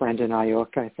Lamb, Brandon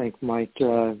Ayuk, I think might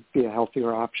be a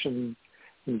healthier option.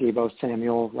 And Deebo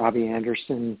Samuel, Robbie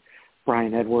Anderson,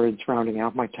 Brian Edwards rounding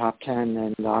out my top 10,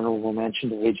 and honorable mention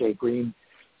to A.J. Green.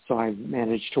 So I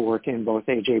managed to work in both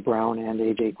A.J. Brown and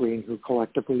A.J. Green, who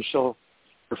collectively shall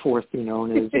henceforth be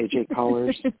known as A.J.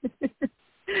 Colors.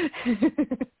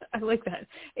 I like that.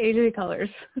 A.J. Colors.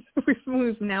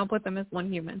 We've now put them as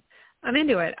one human. I'm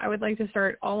into it. I would like to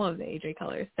start all of the A.J.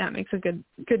 Colors. That makes a good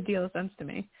deal of sense to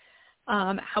me.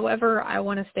 However, I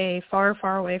want to stay far,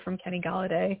 far away from Kenny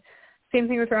Golladay. Same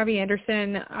thing with Robbie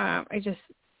Anderson.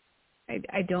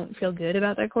 I don't feel good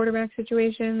about that quarterback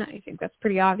situation. I think that's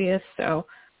pretty obvious. So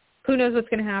who knows what's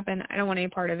going to happen? I don't want any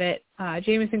part of it.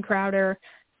 Jamison Crowder,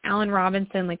 Allen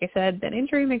Robinson, like I said, that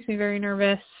injury makes me very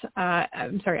nervous.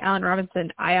 Allen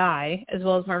Robinson, II, as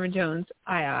well as Marvin Jones,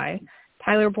 II.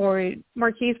 Tyler Boyd,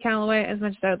 Marquise Callaway, as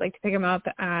much as I would like to pick him up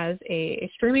as a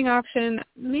streaming option,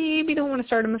 maybe don't want to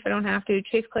start him if I don't have to.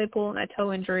 Chase Claypool and that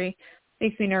toe injury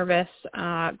makes me nervous.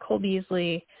 Cole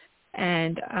Beasley,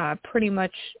 and pretty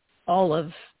much all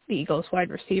of the Eagles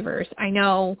wide receivers. I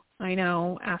know,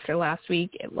 after last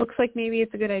week, it looks like maybe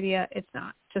it's a good idea. It's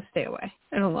not. Just stay away.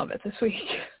 I don't love it this week.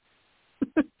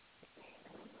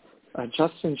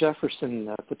 Justin Jefferson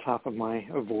at the top of my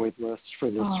avoid list for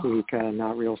this week.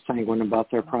 Not real sanguine about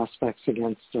their prospects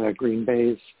against Green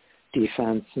Bay's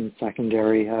defense and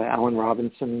secondary. Allen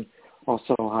Robinson,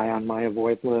 also high on my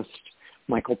avoid list.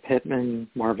 Michael Pittman,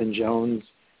 Marvin Jones,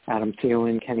 Adam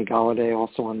Thielen, Kenny Golladay,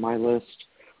 also on my list.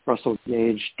 Russell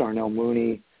Gage, Darnell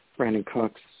Mooney, Brandon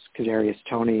Cooks, Kadarius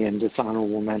Toney, and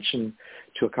dishonorable mention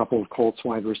to a couple of Colts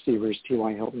wide receivers,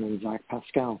 T.Y. Hilton and Zach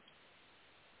Pascal.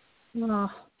 Oh,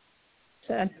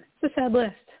 sad. It's a sad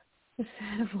list. It's a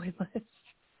sad avoid list.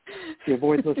 The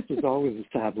avoid list is always a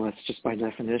sad list, just by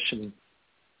definition.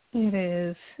 It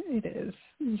is. It is.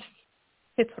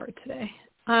 It's hard today.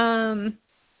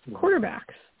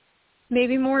 Quarterbacks.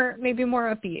 Maybe more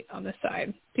upbeat on the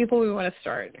side. People we want to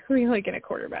start. Who are you liking at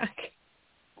quarterback?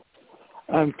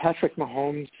 Patrick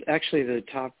Mahomes. Actually, the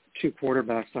top two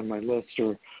quarterbacks on my list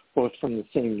are both from the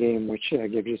same game, which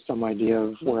gives you some idea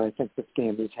of where I think this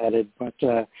game is headed. But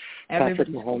Patrick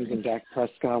Mahomes and Dak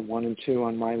Prescott, 1 and 2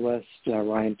 on my list.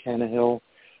 Ryan Tannehill,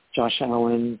 Josh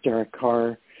Allen, Derek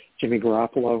Carr, Jimmy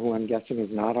Garoppolo, who I'm guessing is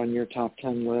not on your top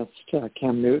 10 list.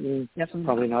 Cam Newton,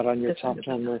 probably not on your top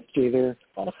 10 list either.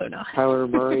 Also not. Kyler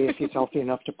Murray, if he's healthy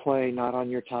enough to play, not on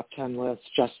your top 10 list.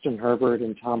 Justin Herbert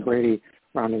and Tom Brady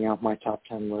rounding out my top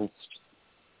 10 list.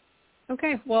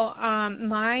 Okay, well,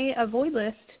 my avoid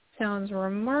list sounds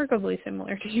remarkably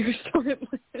similar to your start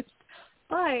list,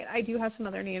 but I do have some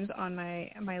other names on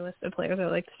my list of players I'd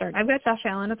like to start. I've got Josh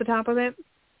Allen at the top of it.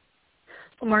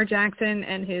 Lamar Jackson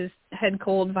and his head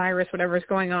cold virus, whatever is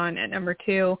going on, at number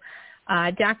 2.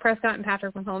 Dak Prescott and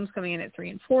Patrick Mahomes coming in at 3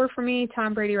 and 4 for me.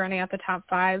 Tom Brady running out the top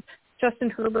 5.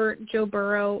 Justin Herbert, Joe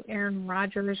Burrow, Aaron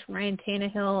Rodgers, Ryan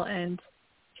Tannehill, and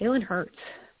Jalen Hurts.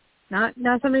 Not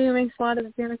somebody who makes a lot of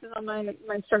appearances on my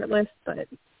start list, but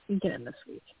you get him this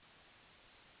week.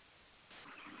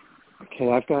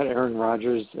 Okay, I've got Aaron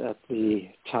Rodgers at the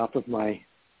top of my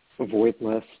avoid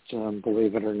list,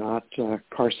 believe it or not.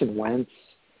 Carson Wentz,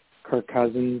 Kirk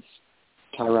Cousins,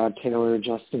 Tyrod Taylor,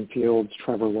 Justin Fields,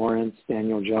 Trevor Lawrence,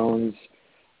 Daniel Jones,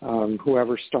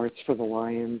 whoever starts for the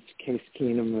Lions, Case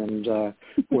Keenum, and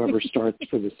whoever starts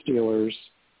for the Steelers.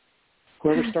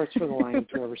 Whoever starts for the Lions,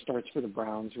 whoever starts for the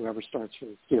Browns, whoever starts for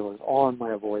the Steelers, all on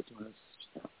my avoid list.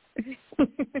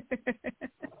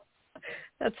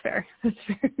 That's fair. That's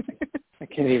fair. I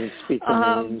can't even speak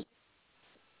their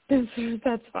names.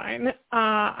 That's fine.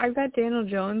 I've got Daniel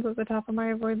Jones at the top of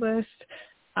my avoid list.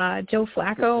 Joe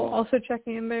Flacco also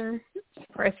checking in there.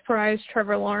 Surprise, surprise.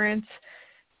 Trevor Lawrence,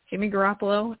 Jimmy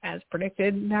Garoppolo, as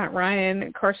predicted. Matt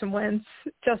Ryan, Carson Wentz,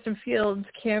 Justin Fields,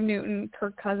 Cam Newton,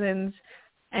 Kirk Cousins,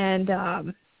 and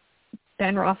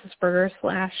Ben Roethlisberger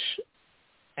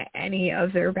 / any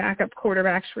of their backup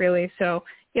quarterbacks, really. So,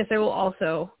 yes, I will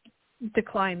also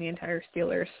decline the entire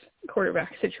Steelers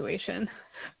quarterback situation.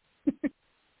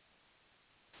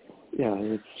 Yeah,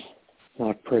 it's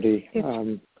not pretty.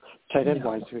 Tight end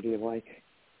wise, who do you like?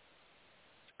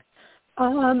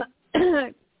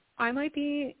 I might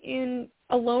be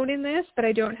alone in this, but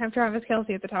I don't have Travis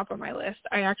Kelce at the top of my list.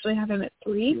 I actually have him at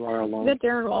 3. You are alone. I've got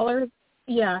Darren Waller.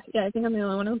 Yeah, I think I'm the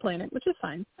only one on the planet, which is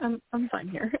fine. I'm fine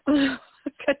here. I've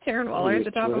got Darren Waller at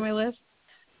the top of my list.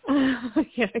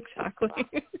 Yeah, exactly.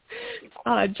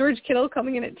 George Kittle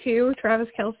coming in at 2. Travis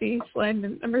Kelce sliding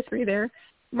in number 3 there.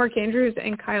 Mark Andrews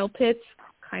and Kyle Pitts,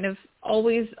 kind of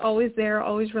always there,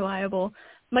 always reliable.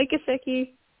 Mike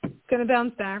Gesicki, going to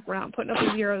bounce back. We're not putting up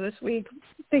a 0 this week.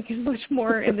 Thinking much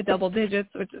more in the double digits,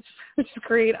 which is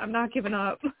great. I'm not giving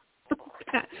up.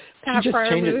 Pat just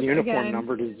changed his uniform again.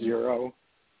 Number to 0.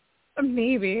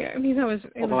 Maybe. I mean,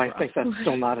 although I think that's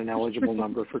still not an eligible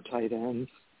number for tight ends.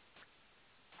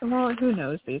 Well, who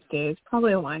knows these days?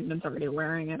 Probably a lineman's already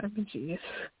wearing it. I mean, geez.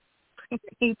 I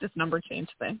hate this number change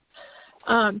thing.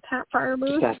 Pat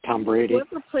Freiermuth. That's Tom Brady.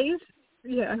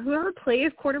 Whoever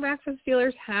plays quarterback for the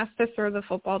Steelers has to throw the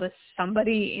football to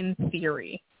somebody in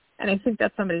theory. And I think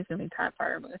that somebody's going to be Pat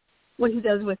Freiermuth. What he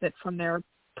does with it from there,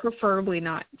 preferably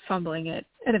not fumbling it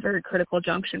at a very critical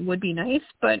junction, would be nice,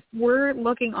 but we're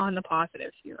looking on the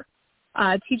positives here.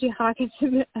 T.J.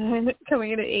 Hawkinson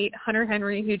coming in at 8, Hunter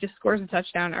Henry, who just scores a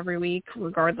touchdown every week,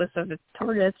 regardless of its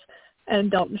targets,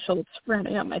 and Dalton Schultz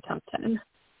rounding out my top 10.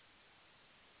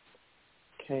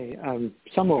 Okay,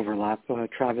 some overlap.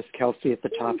 Travis Kelce at the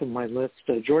top of my list.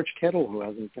 George Kittle, who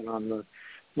hasn't been on the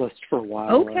list for a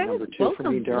while. Okay, number 2 welcome,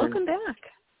 for me. welcome back.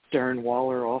 Darren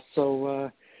Waller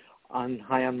also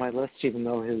high on my list, even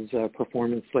though his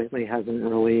performance lately hasn't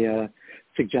really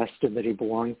suggested that he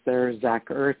belongs there. Zach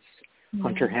Ertz,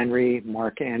 Hunter Henry,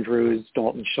 Mark Andrews,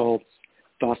 Dalton Schultz,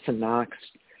 Dawson Knox,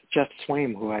 Jeff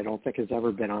Swaim, who I don't think has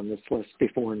ever been on this list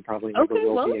before and probably never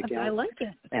will be again. I like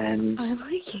it. And I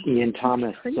like it. Ian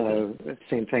Thomas,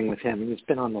 same thing with him. He's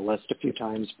been on the list a few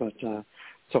times, but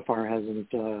so far hasn't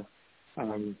backed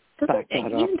that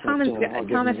Ian up.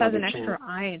 Thomas has an chance. extra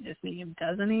I in his name,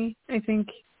 doesn't he? I think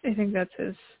that's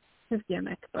his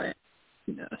gimmick, but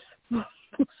who knows?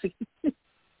 We'll see.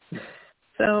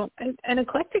 So an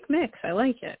eclectic mix. I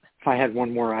like it. If I had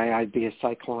one more I, I'd be a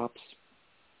Cyclops.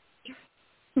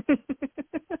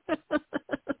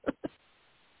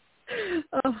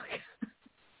 Oh my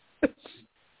God.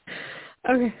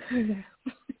 Okay.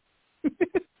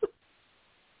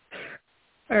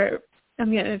 All right.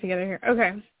 I'm getting it together here.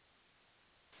 Okay.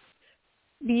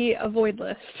 The avoid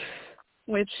list,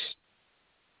 which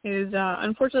is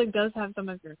unfortunately does have some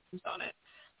of your names on it.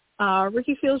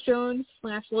 Ricky Seals-Jones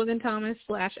 / Logan Thomas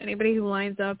 / anybody who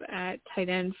lines up at tight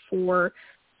end for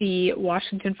the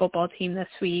Washington football team this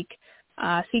week.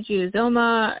 C.J.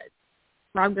 Uzoma,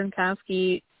 Rob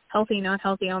Gronkowski, healthy, not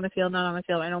healthy, on the field, not on the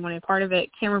field. I don't want any part of it.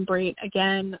 Cameron Brate,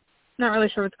 again, not really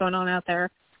sure what's going on out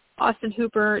there. Austin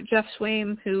Hooper, Jeff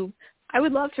Swaim, who I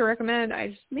would love to recommend.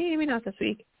 Maybe not this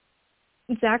week.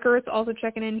 Zach Ertz also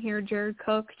checking in here. Jared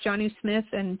Cook, Jonnu Smith,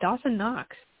 and Dawson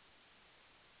Knox.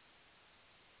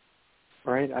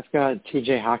 All right, I've got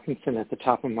T.J. Hawkinson at the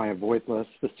top of my avoid list.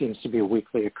 This seems to be a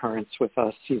weekly occurrence with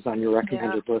us. He's on your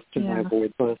recommended list in my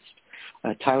avoid list.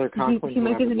 Tyler Conklin, he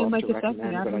might be the new Mike Gesicki.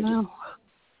 I don't know.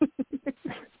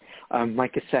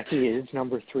 Mike Gesicki is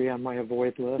number 3 on my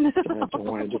avoid list. I don't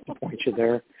want to disappoint you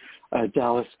there.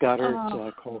 Dallas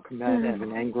Goedert, Cole Kmet, Evan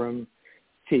Engram,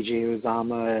 C.J.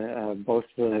 Uzama, both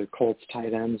the Colts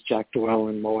tight ends, Jack Doyle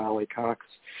and Mo Alley Cox,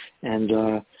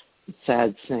 and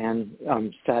Sad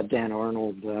Dan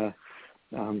Arnold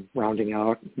bottoming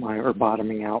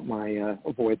out my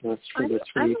avoid list for this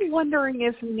week. I'm wondering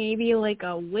if maybe like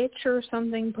a witch or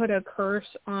something put a curse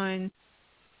on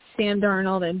Sam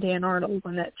Darnold and Dan Arnold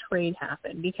when that trade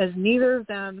happened, because neither of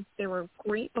them, they were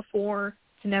great before,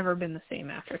 never been the same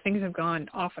after. Things have gone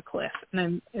off a cliff,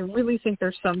 and I really think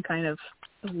there's some kind of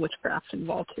witchcraft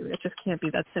involved here. It just can't be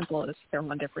that simple as they're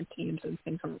on different teams and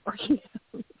things aren't working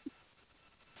out.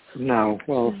 No,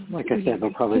 well, like I said,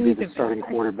 they'll probably be the starting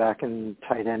quarterback and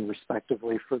tight end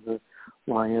respectively for the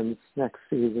Lions next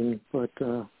season. But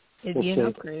it'd we'll be see. an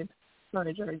upgrade.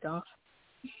 Sorry, Jared Goff.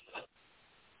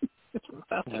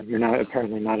 You're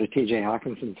apparently not a T.J.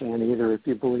 Hawkinson fan either, if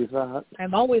you believe that.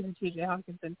 I'm always a T.J.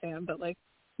 Hawkinson fan, but like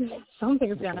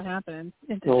something's going to happen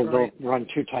in Detroit. They'll run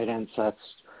 2 tight end sets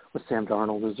with Sam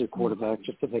Darnold as their quarterback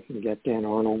just so they can get Dan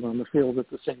Arnold on the field at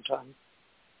the same time.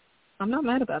 I'm not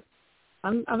mad about it.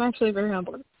 I'm actually very on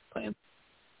board with the plan.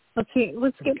 Let's see.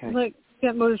 Let's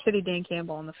get Motor City Dan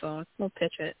Campbell on the phone. We'll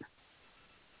pitch it.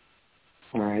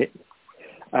 All right.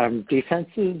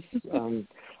 Defenses.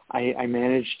 I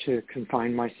managed to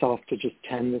confine myself to just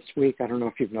 10 this week. I don't know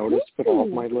if you've noticed, but all of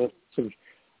my lists have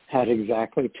had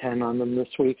exactly 10 on them this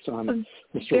week. So I'm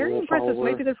Mr. Very impressive.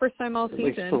 Might be the first time all season.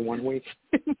 At least for 1 week.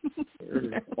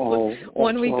 all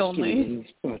 1 week only. Seasons,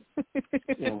 but,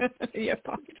 yeah.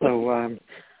 So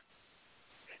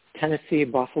Tennessee,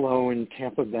 Buffalo, and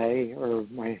Tampa Bay are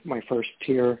my first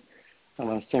tier.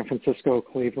 San Francisco,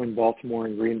 Cleveland, Baltimore,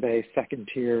 and Green Bay, second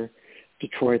tier.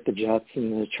 Detroit, the Jets,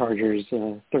 and the Chargers,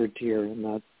 third tier, and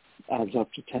that adds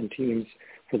up to 10 teams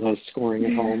for those scoring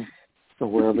at home or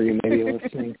wherever you may be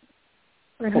listening.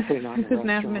 Hopefully not in a restaurant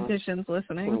mathematicians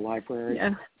listening. Or a library.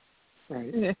 Yeah.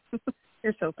 Right. Yeah.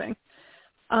 Here's hoping.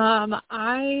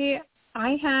 I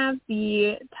have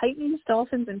the Titans,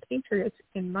 Dolphins, and Patriots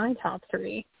in my top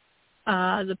 3.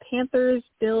 The Panthers,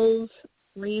 Bills,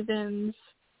 Ravens,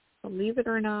 believe it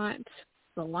or not,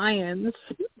 the Lions,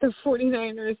 the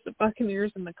 49ers, the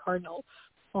Buccaneers, and the Cardinals,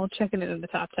 all checking in the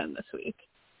top 10 this week.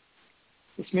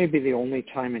 This may be the only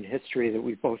time in history that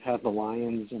we both have the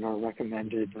Lions in our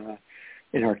recommended,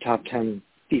 in our top 10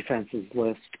 defenses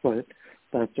list, but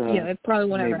that it probably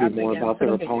won't ever happen more again, about so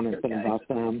their don't opponent than guys. about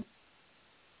them.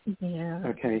 Yeah.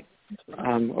 Okay.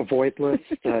 Avoid list,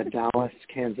 Dallas,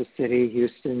 Kansas City,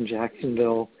 Houston,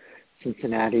 Jacksonville,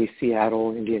 Cincinnati,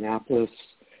 Seattle, Indianapolis,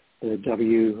 the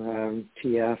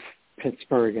WTF,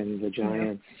 Pittsburgh, and the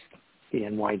Giants, the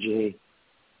NYG.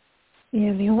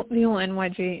 Yeah, the old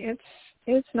NYG.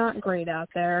 It's not great out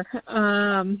there.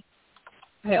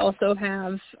 I also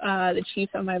have the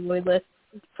Chiefs on my avoid list.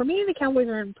 For me, the Cowboys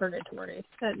are in purgatory.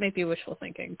 That may be wishful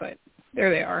thinking, but there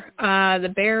they are. The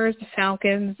Bears, the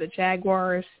Falcons, the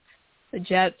Jaguars, the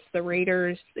Jets, the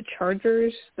Raiders, the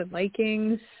Chargers, the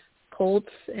Vikings, Colts,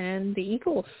 and the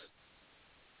Eagles.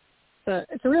 So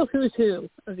it's a real who's who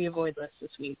of the avoid list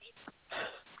this week.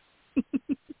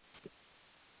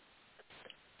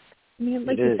 I mean,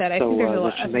 like you said, I think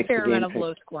there's a fair amount of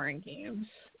low-scoring games.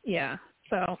 Yeah,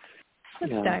 so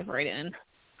let's dive right in.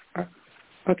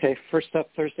 Okay, first up,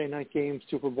 Thursday night game,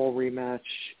 Super Bowl rematch,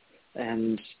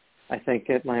 and I think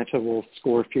Atlanta will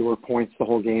score fewer points the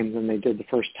whole game than they did the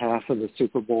first half of the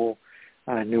Super Bowl.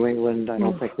 New England, I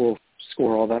don't think will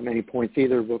score all that many points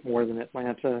either, but more than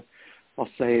Atlanta. I'll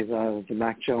say the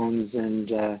Mac Jones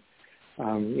and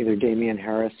either Damian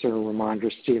Harris or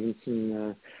Ramondre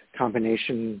Stevenson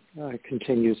combination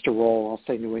continues to roll. I'll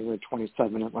say New England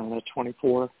 27, Atlanta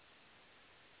 24.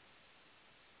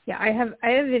 Yeah, I have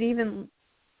it even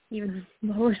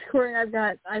lower scoring. I've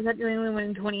got New England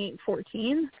winning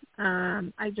 28-14.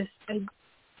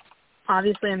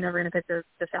 Obviously I'm never going to pick the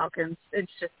Falcons.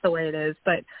 It's just the way it is.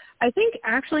 But I think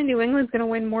actually New England's going to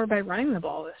win more by running the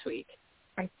ball this week.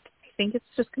 I think it's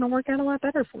just going to work out a lot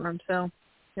better for them. So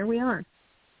here we are.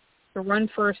 The run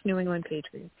first New England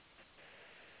Patriots.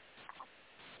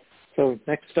 So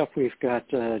next up we've got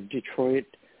Detroit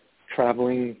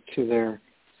traveling to their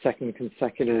second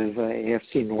consecutive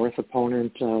AFC North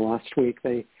opponent. Last week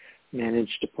they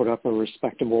managed to put up a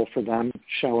respectable for them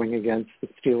showing against the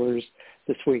Steelers.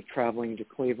 This week traveling to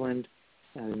Cleveland,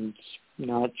 and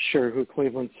not sure who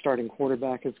Cleveland's starting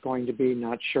quarterback is going to be.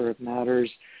 Not sure it matters.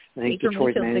 I think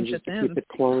Detroit manages to keep it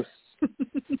close.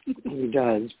 He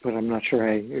does, but I'm not sure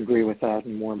I agree with that.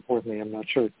 And more importantly, I'm not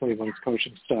sure Cleveland's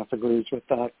coaching staff agrees with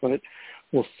that. But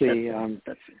we'll see.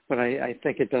 But I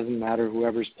think it doesn't matter.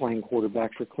 Whoever's playing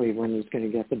quarterback for Cleveland is going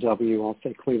to get the W. I'll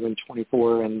say Cleveland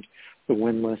 24 and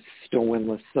the still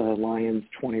winless Lions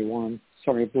 21.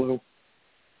 Sorry, Blue.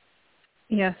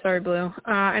 Yeah, sorry, Blue.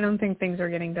 I don't think things are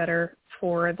getting better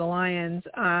for the Lions.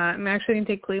 I'm actually going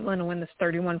to take Cleveland and win this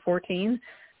 31-14.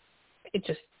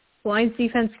 Lions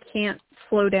defense can't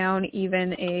slow down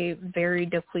even a very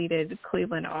depleted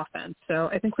Cleveland offense. So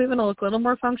I think Cleveland will look a little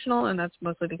more functional, and that's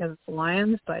mostly because it's the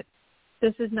Lions, but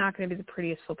this is not going to be the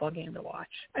prettiest football game to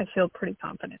watch. I feel pretty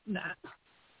confident in that.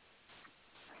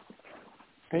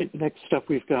 All right, next up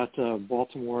we've got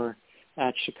Baltimore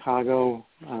at Chicago.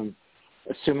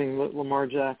 Assuming that Lamar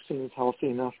Jackson is healthy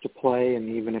enough to play, and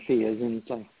even if he isn't,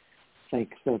 I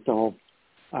think that they'll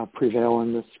prevail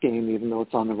in this game, even though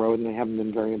it's on the road and they haven't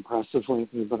been very impressive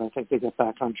lately. But I think they get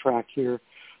back on track here.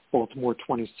 Baltimore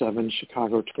 27,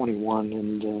 Chicago 21,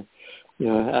 and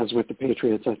as with the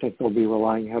Patriots, I think they'll be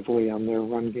relying heavily on their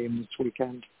run game this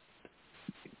weekend.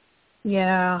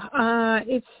 Yeah,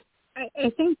 I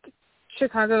think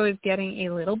Chicago is getting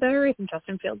a little better. I think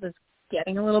Justin Fields is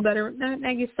getting a little better. Matt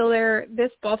Nagy's still there.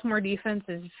 This Baltimore defense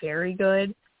is very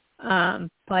good.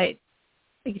 But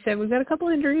like you said, we've got a couple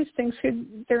injuries.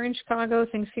 They're in Chicago.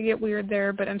 Things could get weird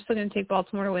there, but I'm still going to take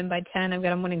Baltimore to win by 10. I've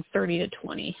got them winning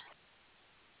 30-20.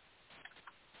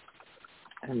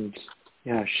 And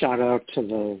a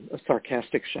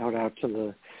sarcastic shout out to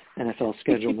the NFL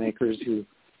schedule makers who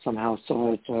somehow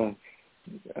saw it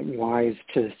wise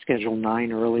to schedule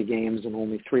 9 early games and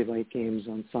only 3 late games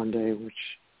on Sunday, which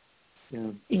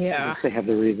I guess they have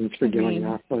their reasons for doing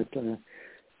that. But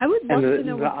I would love to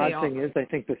know what they are. The odd thing is, I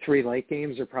think the 3 late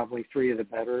games are probably 3 of the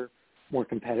better, more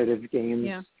competitive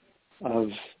games of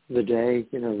the day.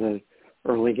 The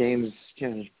early games,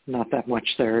 not that much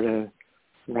there to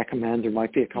recommend. There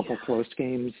might be a couple close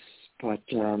games, but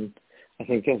I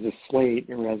think as a slate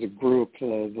or as a group,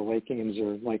 the late games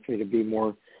are likely to be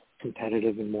more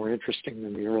competitive and more interesting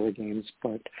than the early games,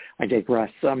 but I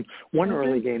digress. One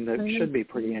early game that should be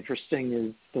pretty interesting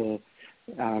is the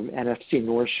NFC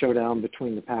North showdown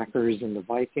between the Packers and the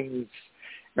Vikings.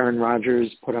 Aaron Rodgers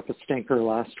put up a stinker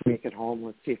last week at home.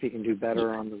 Let's see if he can do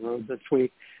better on the road this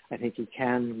week. I think he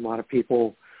can. A lot of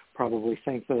people probably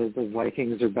think the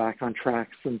Vikings are back on track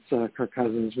since Kirk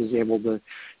Cousins was able to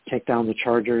take down the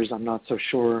Chargers. I'm not so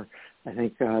sure. I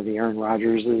think the Aaron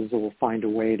Rodgerses will find a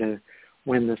way to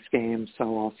win this game. So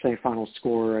I'll say final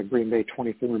score, Green Bay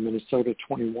 24, Minnesota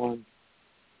 21.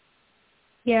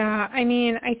 Yeah, I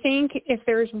mean, I think if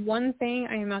there's one thing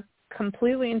I am not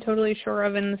completely and totally sure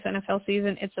of in this NFL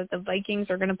season, it's that the Vikings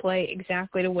are going to play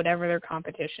exactly to whatever their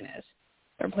competition is.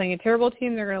 If they're playing a terrible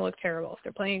team, they're going to look terrible. If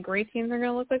they're playing a great team, they're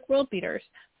going to look like world beaters.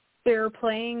 They're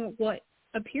playing what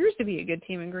appears to be a good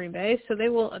team in Green Bay, so they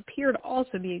will appear to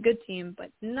also be a good team, but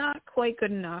not quite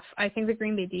good enough. I think the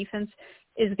Green Bay defense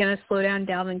is going to slow down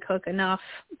Dalvin Cook enough.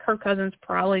 Kirk Cousins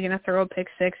probably going to throw a pick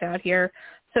 6 out here.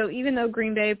 So even though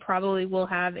Green Bay probably will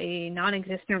have a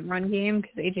non-existent run game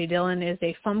because A.J. Dillon is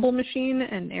a fumble machine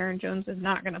and Aaron Jones is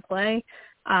not going to play,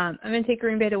 I'm going to take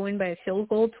Green Bay to win by a field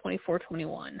goal,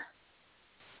 24-21.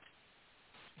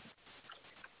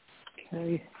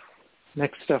 Okay.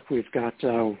 Next up, we've got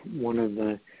one of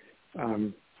the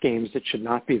games that should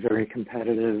not be very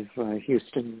competitive.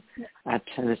 Houston at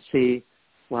Tennessee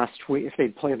last week. If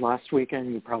they'd played last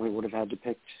weekend, you probably would have had to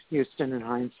pick Houston in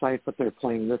hindsight, but they're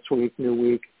playing this week, new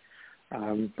week.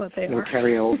 But they no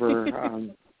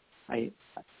carryover.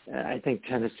 I think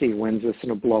Tennessee wins this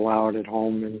in a blowout at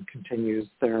home and continues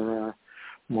their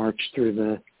march through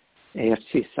the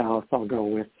AFC South. I'll go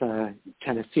with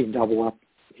Tennessee double up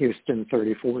Houston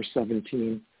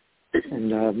 34-17.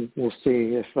 And we'll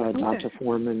see if Donta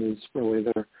Foreman is really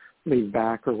their lead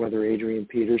back or whether Adrian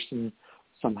Peterson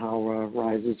somehow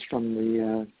rises from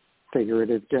the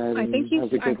figurative dead. I think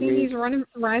he's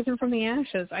rising from the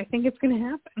ashes. I think it's going to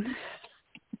happen.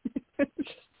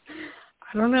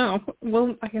 I don't know.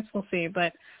 I guess we'll see.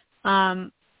 But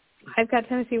I've got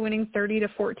Tennessee winning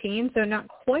 30-14, so not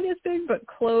quite as big, but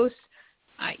close.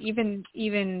 Even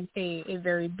a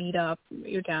very beat up,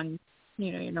 you're down,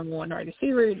 your number one wide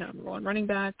receiver, your number one running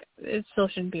back, it still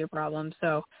shouldn't be a problem.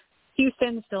 So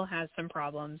Houston still has some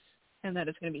problems, and that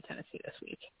is going to be Tennessee this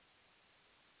week.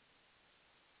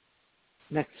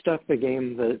 Next up, a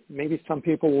game that maybe some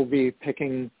people will be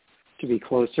picking to be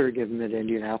closer, given that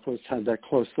Indianapolis had that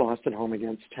close loss at home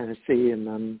against Tennessee, and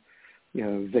then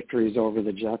victories over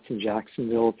the Jets and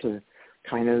Jacksonville to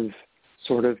kind of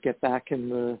sort of get back in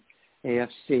the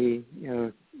AFC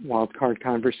wild card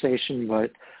conversation.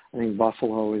 But I think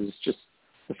Buffalo is just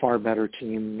the far better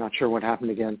team. Not sure what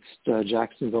happened against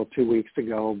Jacksonville 2 weeks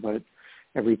ago, but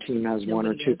every team has one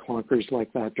or two clunkers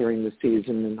like that during the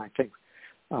season, and I think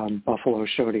Buffalo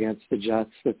showed against the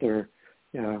Jets that they're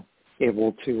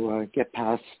able to get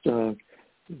past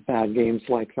bad games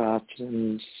like that.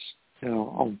 And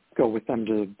I'll go with them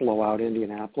to blow out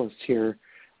Indianapolis here.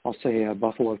 I'll say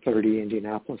Buffalo 30,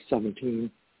 Indianapolis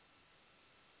 17.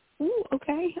 Ooh,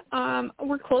 okay.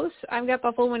 We're close. I've got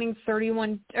Buffalo winning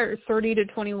 30-21.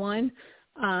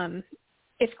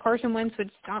 If Carson Wentz would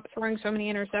stop throwing so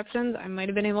many interceptions, I might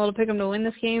have been able to pick him to win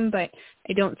this game, but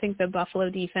I don't think the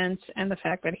Buffalo defense and the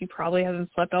fact that he probably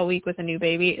hasn't slept all week with a new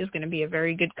baby is going to be a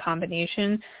very good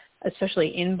combination,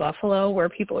 especially in Buffalo where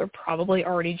people are probably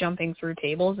already jumping through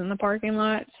tables in the parking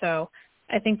lot. So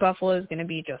I think Buffalo is going to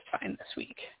be just fine this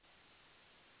week.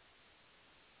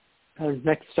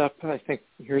 Next up, I think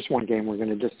here's one game we're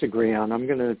going to disagree on. I'm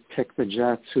going to pick the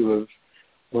Jets, who have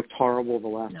looked horrible the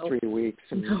last 3 weeks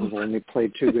and have only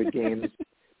played 2 good games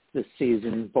this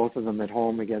season, both of them at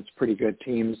home against pretty good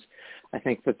teams. I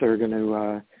think that they're going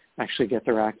to actually get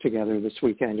their act together this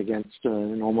weekend against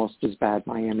an almost as bad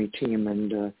Miami team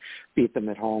and beat them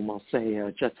at home. I'll say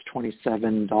Jets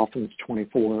 27, Dolphins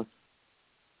 24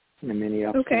 in a mini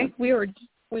upset. Okay, we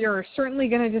are certainly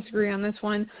going to disagree on this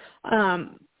one.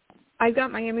 I've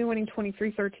got Miami winning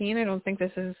 23-13. I don't think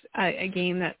this is a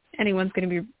game that anyone's going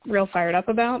to be real fired up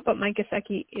about, but Mike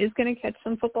Gesicki is going to catch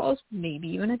some footballs, maybe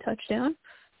even a touchdown.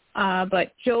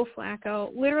 But Joe Flacco,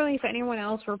 literally if anyone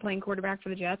else were playing quarterback for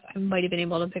the Jets, I might have been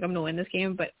able to pick him to win this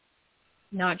game, but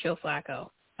not Joe Flacco.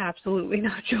 Absolutely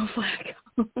not Joe Flacco.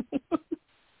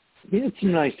 He had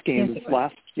some nice games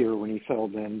last year when he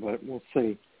filled in, but we'll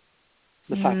see.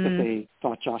 The fact that they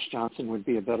thought Josh Johnson would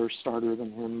be a better starter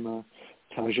than him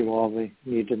tells you all they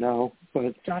need to know.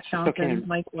 But Josh still can't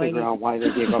figure out why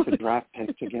they gave up a draft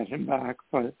pick to get him back.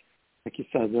 But like you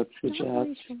said, that's the Jets.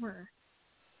 Really sure.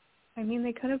 I mean,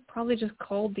 they could have probably just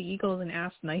called the Eagles and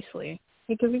asked nicely,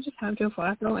 hey, could we just have Joe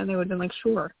Flacco? And they would have been like,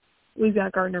 sure. We've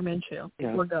got Gardner Minshew.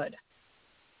 Yeah. We're good.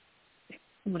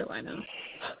 What do I know?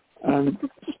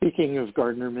 Speaking of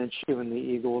Gardner Minshew and the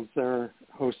Eagles, they're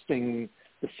hosting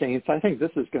the Saints. I think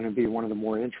this is going to be one of the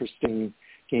more interesting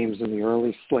games in the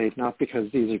early slate, not because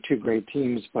these are two great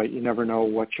teams, but you never know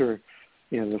what you're,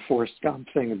 the Forrest Gump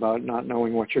thing about not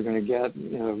knowing what you're going to get,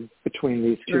 between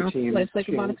these two teams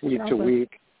week to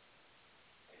week.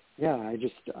 Yeah,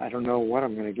 I don't know what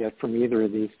I'm going to get from either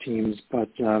of these teams, but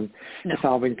if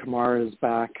Alvin Kamara is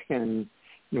back and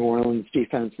New Orleans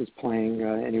defense is playing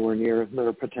anywhere near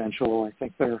their potential, I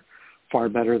think they're far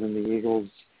better than the Eagles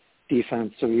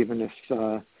defense. So even if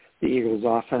the Eagles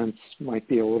offense might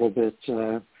be a little bit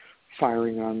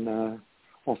firing on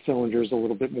all cylinders a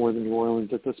little bit more than New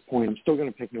Orleans at this point, I'm still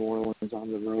going to pick New Orleans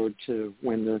on the road to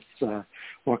win this.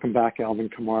 Welcome back, Alvin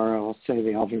Kamara. I'll say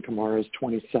the Alvin Kamara is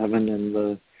 27 and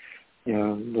the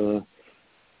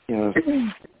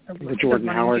Jordan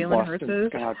Howard, Boston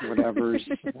Scott, whatever's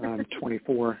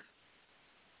 24.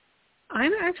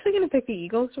 I'm actually going to pick the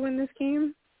Eagles to win this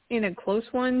game in a close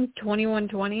one,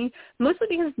 21-20, mostly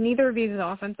because neither of these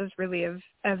offenses really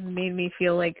have made me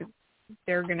feel like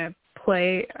they're going to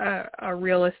play a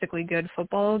realistically good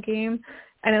football game.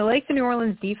 And I like the New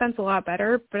Orleans defense a lot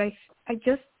better, but I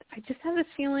just have this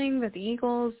feeling that the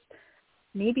Eagles,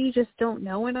 maybe just don't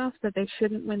know enough that they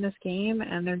shouldn't win this game,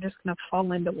 and they're just going to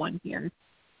fall into one here.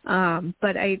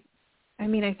 But I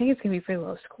mean, I think it's going to be pretty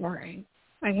low scoring.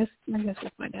 I guess we'll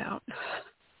find out.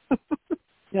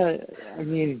 Yeah, I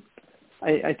mean,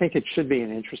 I think it should be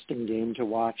an interesting game to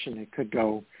watch, and it could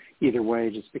go either way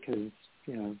just because,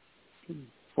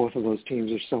 both of those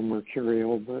teams are so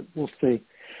mercurial, but we'll see.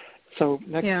 So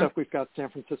next up, we've got San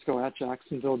Francisco at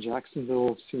Jacksonville.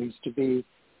 Jacksonville seems to be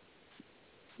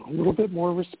a little bit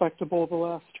more respectable the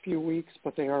last few weeks,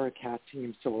 but they are a cat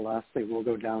team, so alas, they will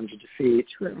go down to defeat.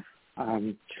 True.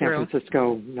 San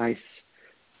Francisco, nice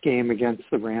game against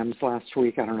the Rams last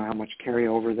week. I don't know how much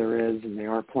carryover there is, and they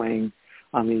are playing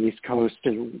on the East Coast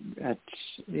at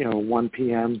 1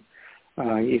 p.m.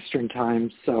 Eastern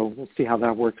time, so we'll see how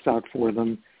that works out for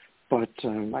them. But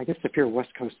I guess if you're a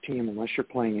West Coast team, unless you're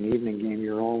playing an evening game,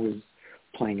 you're always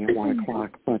playing at 1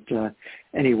 o'clock. But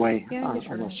anyway, unless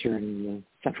you're in the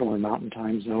Central or Mountain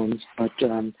time zones, but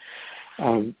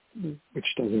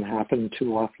which doesn't happen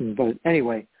too often. But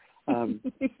anyway,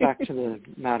 back to the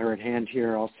matter at hand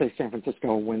here. I'll say San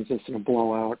Francisco wins this in a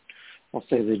blowout. I'll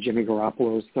say the Jimmy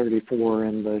Garoppolo is 34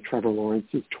 and the Trevor Lawrence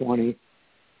is 20.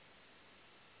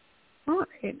 All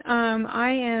right.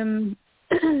 I am,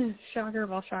 shocker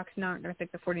of all shocks, not going to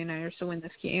pick the 49ers to win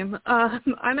this game. I'm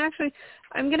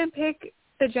going to pick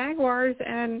the Jaguars,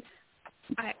 and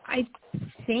I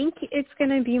think it's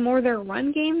going to be more their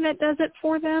run game that does it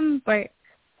for them, but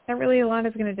that really a lot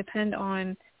is going to depend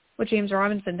on what James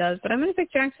Robinson does. But I'm going to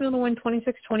pick Jacksonville to win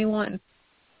 26-21,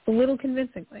 a little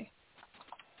convincingly.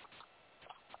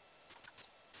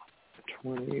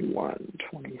 21-26,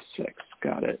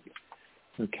 got it.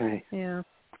 Okay. Yeah.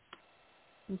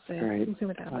 We'll see. All right. We'll see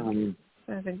what happens.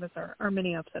 I think that's our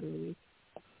mini upset of the week.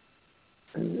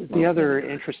 The other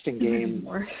interesting game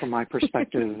from my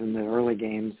perspective in the early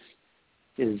games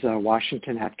is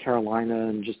Washington at Carolina,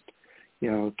 and just,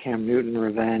 Cam Newton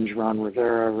revenge, Ron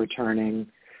Rivera returning.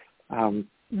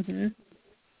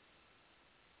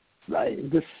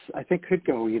 This, I think, could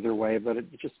go either way, but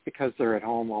just because they're at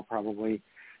home, I'll probably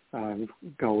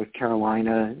go with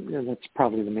Carolina. That's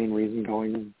probably the main reason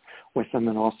going with them.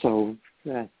 And also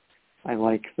I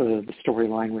like the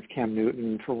storyline with Cam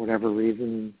Newton for whatever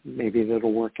reason. Maybe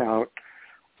that'll work out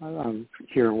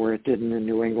here where it didn't in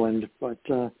New England. But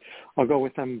I'll go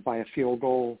with them by a field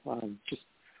goal. Just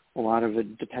a lot of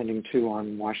it depending, too,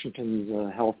 on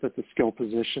Washington's health at the skill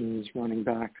positions, running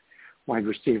back, wide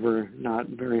receiver, not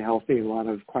very healthy, a lot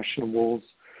of questionables.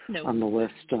 No. On the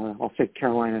list. I'll say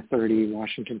Carolina 30,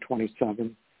 Washington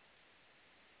 27.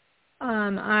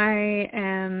 I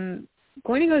am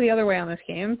going to go the other way on this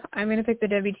game. I'm going to pick the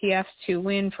WTFs to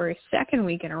win for a second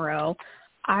week in a row.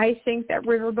 I think that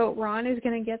Riverboat Ron is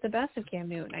going to get the best of Cam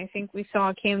Newton. I think we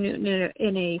saw Cam Newton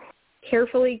in a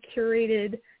carefully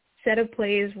curated set of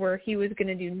plays where he was going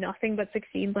to do nothing but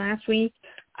succeed last week.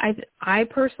 I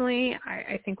personally,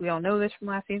 I think we all know this from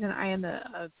last season, I am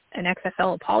an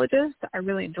XFL apologist. I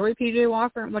really enjoy P.J.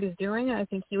 Walker and what he's doing. I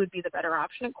think he would be the better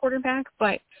option at quarterback,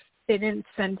 but they didn't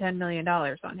spend $10 million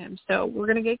on him. So we're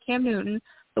going to get Cam Newton.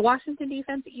 The Washington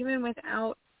defense, even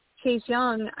without Chase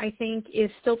Young, I think is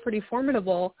still pretty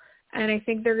formidable, and I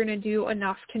think they're going to do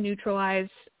enough to neutralize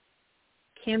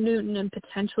Cam Newton and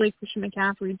potentially Christian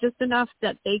McCaffrey, just enough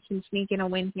that they can sneak in a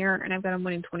win here, and I've got them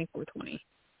winning 24-20.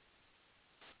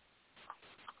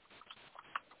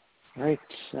 All right.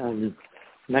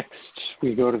 Next,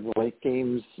 we go to the late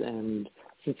games, and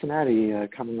Cincinnati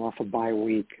coming off a bye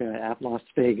week at Las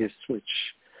Vegas, which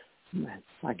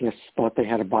I guess thought they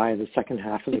had a bye the second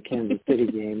half of the Kansas City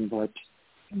game, but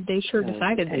they sure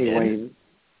decided anyway, they did.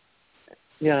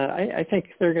 Yeah, I think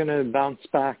they're going to bounce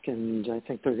back, and I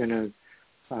think they're going to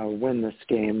win this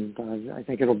game. I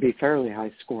think it'll be fairly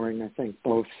high scoring. I think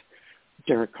both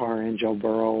Derek Carr and Joe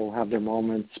Burrow will have their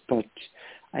moments, but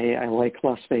I like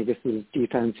Las Vegas's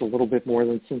defense a little bit more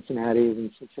than Cincinnati's,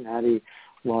 and Cincinnati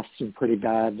lost some pretty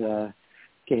bad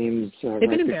games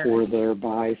right before their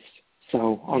bye.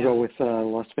 So I'll go with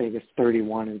Las Vegas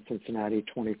 31 and Cincinnati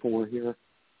 24 here.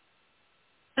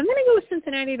 I'm going to go with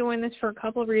Cincinnati to win this for a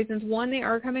couple of reasons. One, they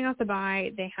are coming off the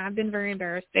bye. They have been very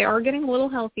embarrassed. They are getting a little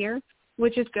healthier,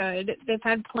 which is good. They've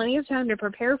had plenty of time to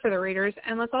prepare for the Raiders.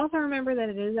 And let's also remember that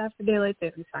it is after daylight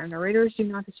savings time. The Raiders do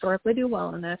not historically do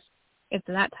well in this. It's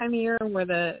that time of year where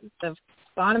the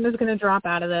bottom is going to drop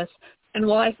out of this. And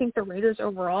while I think the Raiders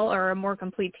overall are a more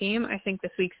complete team, I think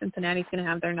this week Cincinnati's going to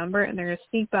have their number, and they're going to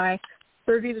sneak by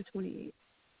 30-28.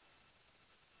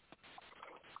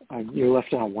 You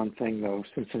left out one thing, though.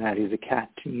 Cincinnati's a cat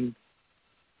team.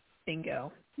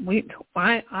 Bingo.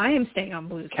 I am staying on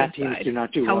Blue's Cat teams side. do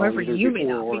not do However, well either you before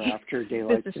may not or be. after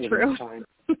daylight This is savings true. time.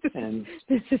 And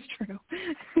This is true.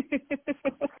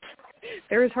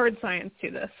 There is hard science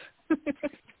to this.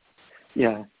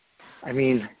 yeah, I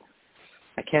mean,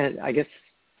 I guess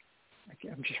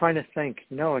I'm just trying to think.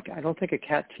 No, I don't think a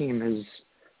Cat team has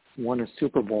won a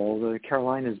Super Bowl. The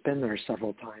Carolina's been there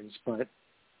several times, but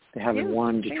they haven't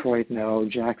won. Detroit, no.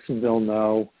 Jacksonville,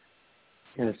 no.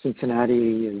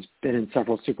 Cincinnati has been in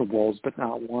several Super Bowls, but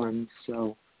not one.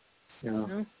 So,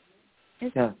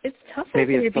 It's tough.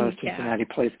 Maybe if Cincinnati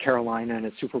plays Carolina in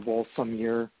a Super Bowl some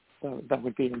year, that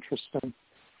would be interesting.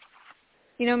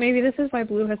 Maybe this is why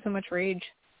Blue has so much rage.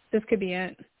 This could be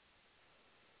it.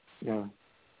 Yeah.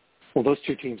 Well, those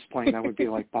two teams playing, that would be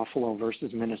like Buffalo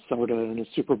versus Minnesota in a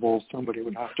Super Bowl. Somebody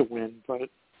would have to win, but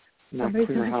not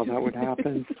clear how that would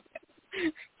happen.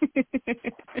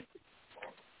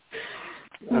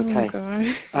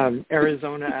 Okay.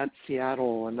 Arizona at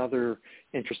Seattle, another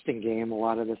interesting game. A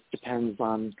lot of this depends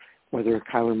on whether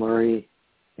Kyler Murray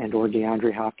and or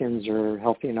DeAndre Hopkins are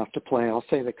healthy enough to play. I'll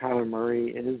say that Kyler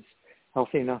Murray is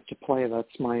healthy enough to play. That's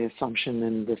my assumption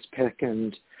in this pick.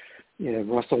 And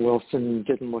Russell Wilson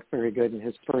didn't look very good in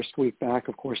his first week back.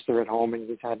 Of course, they're at home and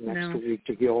he's had an extra week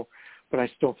to heal. But I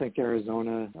still think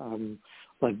Arizona,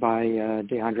 led by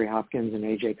DeAndre Hopkins and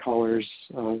A.J. Colors,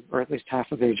 or at least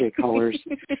half of A.J. Colors,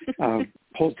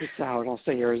 pulls this out. I'll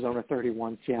say Arizona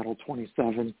 31, Seattle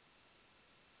 27.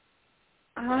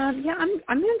 I'm going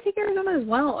to take Arizona as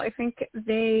well. I think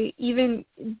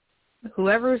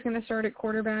whoever's going to start at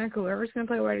quarterback, whoever's going to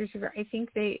play wide receiver, I think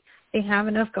they have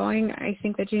enough going. I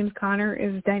think that James Conner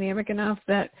is dynamic enough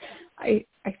that I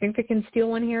think they can steal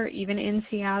one here, even in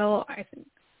Seattle. I think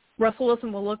Russell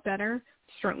Wilson will look better,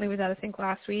 certainly with that, I think,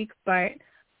 last week, but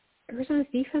Arizona's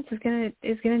defense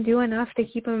is gonna do enough to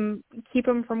keep them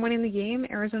from winning the game.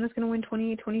 Arizona's going to win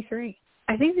 28-23.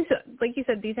 I think these, like you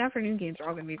said, these afternoon games are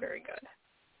all going to be very good.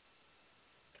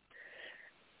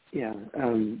 Yeah.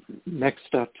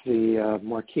 Next up, the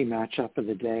marquee matchup of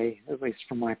the day, at least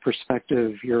from my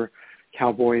perspective, your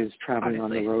Cowboys traveling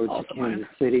on the road to Kansas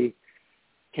City.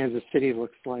 Kansas City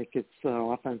looks like its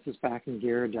offense is back in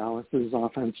gear. Dallas's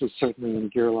offense was certainly in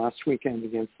gear last weekend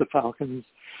against the Falcons.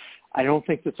 I don't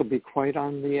think this will be quite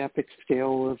on the epic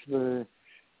scale of the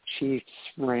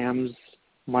Chiefs-Rams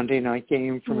Monday night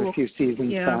game from a few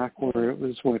seasons back, where it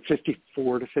was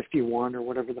 54-51 or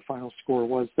whatever the final score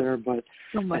was there. But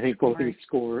I think both these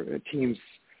teams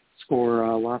score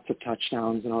lots of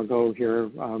touchdowns, and I'll go here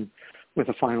with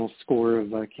a final score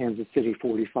of Kansas City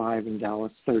 45 and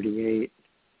Dallas 38,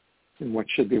 in what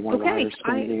should be one of the higher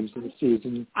scoring games of the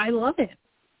season. I love it.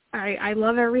 I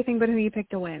love everything but who you picked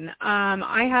to win.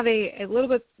 I have a little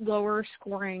bit lower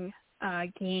scoring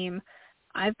game.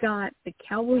 I've got the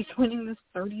Cowboys winning this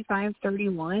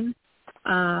 35-31.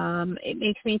 It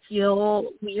makes me feel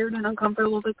weird and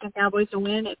uncomfortable with the Cowboys to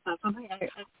win. It's not something I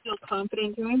feel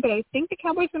confident doing, but I think the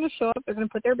Cowboys are going to show up. They're going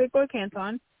to put their big boy pants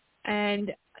on.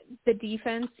 And the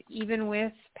defense, even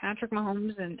with Patrick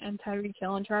Mahomes and Tyreek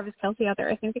Hill and Travis Kelce out there,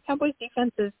 I think the Cowboys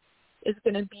defense is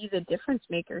going to be the difference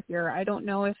maker here. I don't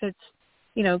know if it's,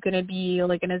 going to be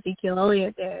like an Ezekiel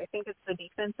Elliott day. I think it's the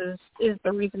defense is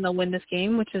the reason they'll win this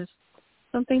game, which is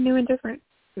something new and different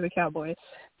for the Cowboys.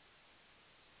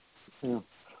 Yeah.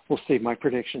 We'll see. My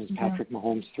prediction is Patrick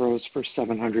Mahomes throws for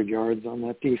 700 yards on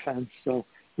that defense, so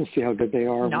we'll see how good they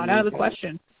are. Not out of the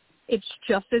question. It's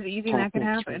just as easy that could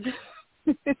happen.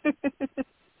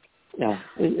 Yeah,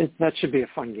 that should be a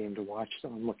fun game to watch, so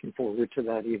I'm looking forward to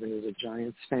that even as a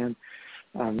Giants fan.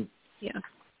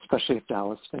 Especially if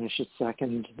Dallas finishes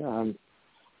second.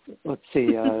 Let's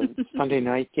see, Sunday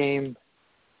night game.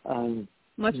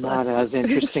 Not as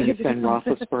interesting if Ben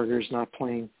Roethlisberger's not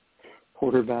playing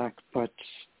quarterback, but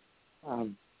I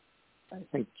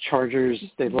think Chargers,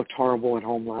 they looked horrible at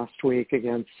home last week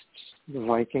against the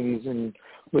Vikings and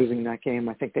losing that game.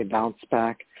 I think they bounced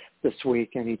back this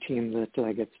week. Any team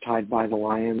that gets tied by the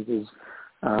Lions is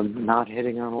not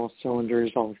hitting on all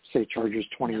cylinders. I'll say Chargers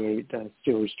 28,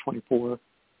 Steelers 24.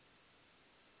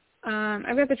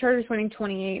 I've got the Chargers winning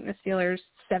 28 and the Steelers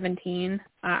 17.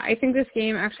 I think this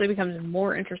game actually becomes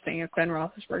more interesting if Ben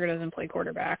Roethlisberger doesn't play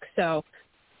quarterback. So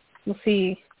we'll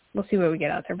see what we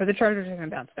get out there. But the Chargers are going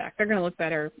to bounce back. They're going to look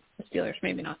better. The Steelers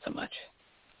maybe not so much.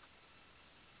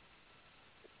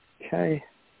 Okay.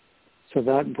 So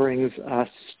that brings us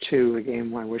to a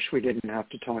game I wish we didn't have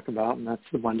to talk about, and that's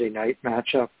the Monday night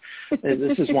matchup.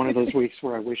 This is one of those weeks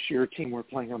where I wish your team were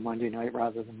playing on Monday night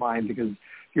rather than mine, because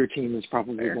your team is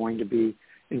probably going to be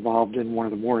involved in one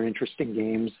of the more interesting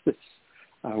games this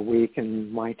week, and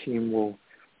my team will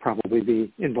probably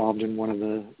be involved in one of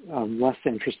the less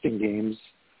interesting games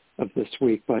of this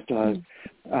week. But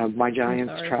my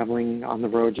Giants traveling on the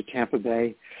road to Tampa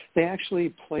Bay. They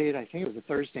actually played, I think it was a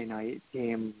Thursday night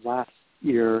game last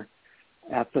year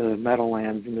at the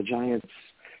Meadowlands, and the Giants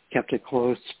kept it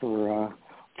close for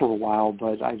a while,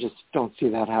 but I just don't see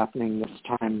that happening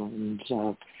this time.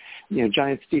 And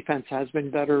Giants defense has been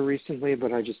better recently,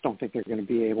 but I just don't think they're going to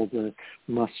be able to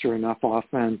muster enough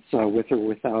offense with or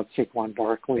without Saquon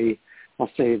Barkley.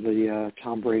 I'll say the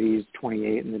Tom Brady's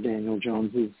 28 and the Daniel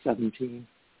Jones is 17.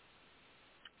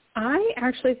 I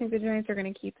actually think the Giants are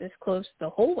going to keep this close the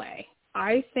whole way.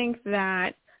 I think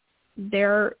that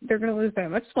they're going to lose by a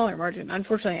much smaller margin.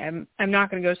 Unfortunately, I'm not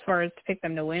going to go as far as to pick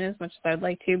them to win as much as I'd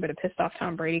like to, but a pissed off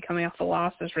Tom Brady coming off the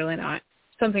loss is really not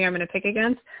something I'm going to pick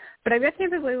against. But I've got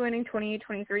Tampa Bay winning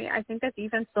 28-23. I think that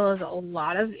defense still has a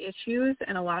lot of issues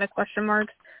and a lot of question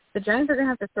marks. The Giants are going to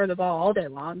have to throw the ball all day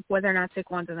long, whether or not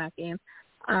Saquon's in that game.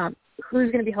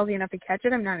 Who's going to be healthy enough to catch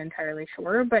it, I'm not entirely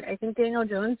sure. But I think Daniel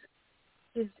Jones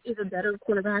is a better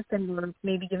quarterback than we're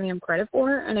maybe giving him credit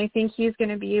for, and I think he's going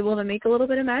to be able to make a little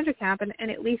bit of magic happen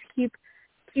and at least keep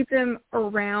them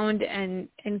around and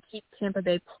keep Tampa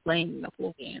Bay playing the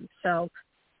whole game. So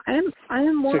I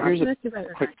am more optimistic about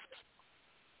quick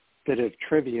bit of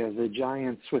trivia. The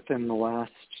Giants within the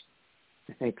last,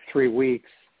 I think, 3 weeks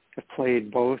have played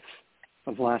both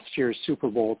of last year's Super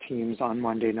Bowl teams on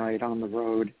Monday night on the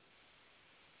road.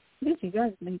 I guess you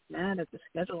guys make mad at the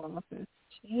schedule often.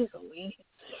 Jeez Louise.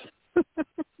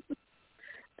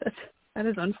 That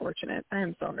is unfortunate. I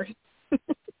am sorry.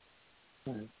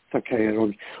 It's okay.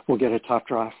 We'll get a top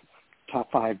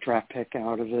 5 draft pick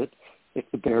out of it. If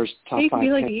the Bears top 5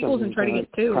 pick like the Eagles and try to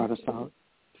get 2. Crowd us out.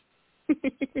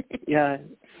 Yeah.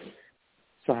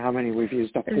 So how many? We've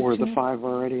used up 4 of the 5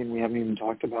 already, and we haven't even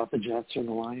talked about the Jets or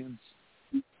the Lions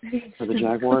or the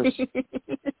Jaguars.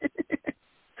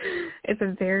 It's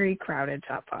a very crowded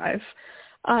top 5.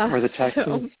 Or the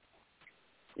Texans.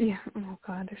 Yeah. Oh,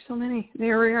 God, there's so many.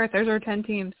 There we are. There's our 10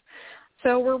 teams.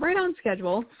 So we're right on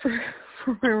schedule for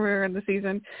where we're in the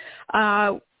season.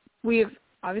 We have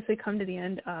obviously come to the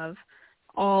end of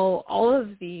all of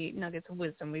the nuggets of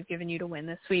wisdom we've given you to win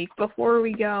this week. Before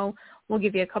we go, we'll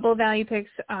give you a couple of value picks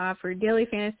for daily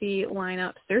fantasy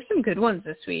lineups. There's some good ones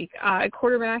this week. At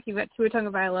quarterback, you've got Tua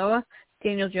Tagovailoa,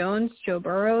 Daniel Jones, Joe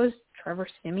Burrows, Trevor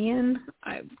Siemian.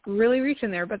 I'm really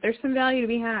reaching there, but there's some value to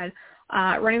be had.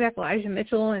 Running back Elijah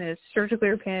Mitchell and his surgically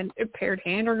repaired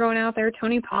hand are going out there.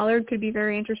 Tony Pollard could be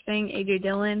very interesting. A.J.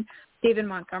 Dillon, David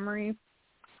Montgomery.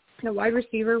 The wide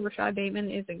receiver, Rashad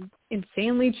Bateman, is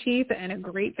insanely cheap and a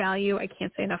great value. I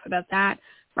can't say enough about that.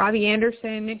 Robbie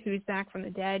Anderson, who's back from the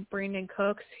dead. Brandon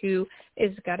Cooks, who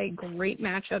has got a great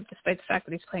matchup despite the fact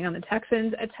that he's playing on the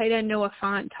Texans. At tight end, Noah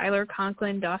Fant, Tyler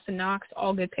Conklin, Dawson Knox,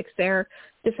 all good picks there.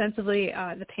 Defensively,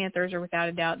 the Panthers are without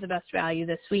a doubt the best value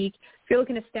this week. If you're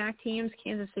looking to stack teams,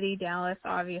 Kansas City, Dallas,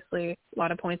 obviously a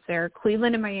lot of points there.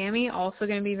 Cleveland and Miami also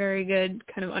going to be very good,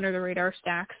 kind of under the radar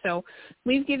stacks. So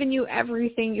we've given you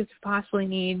everything you possibly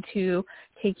need to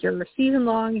take your season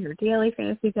long, your daily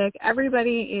fantasy pick.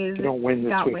 Everybody is you don't win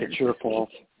this week, it's your fault.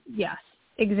 Yes,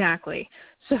 exactly.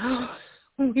 So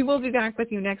we will be back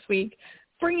with you next week,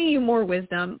 bringing you more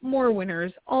wisdom, more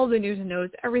winners, all the news and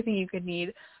notes, everything you could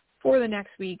need for the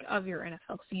next week of your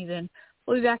NFL season.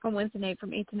 We'll be back on Wednesday night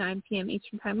from 8 to 9 p.m.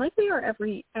 Eastern Time, like we are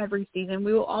every season.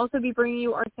 We will also be bringing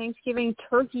you our Thanksgiving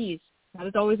turkeys. That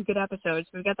is always a good episode, so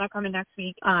we've got that coming next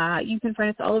week. You can find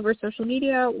us all over social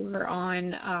media. We're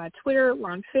on Twitter.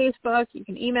 We're on Facebook. You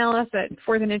can email us at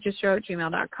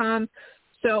fourthandinchesshow@gmail.com.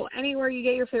 So anywhere you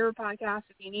get your favorite podcast,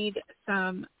 if you need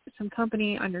some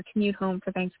company on your commute home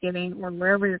for Thanksgiving or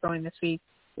wherever you're going this week,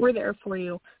 we're there for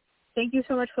you. Thank you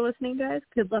so much for listening, guys.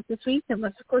 Good luck this week,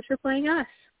 unless, of course, you're playing us.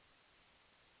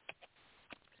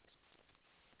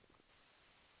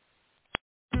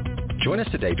 Join us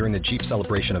today during the Jeep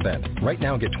Celebration event. Right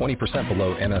now, get 20%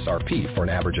 below MSRP for an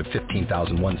average of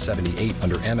 $15,178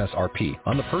 under MSRP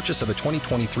on the purchase of a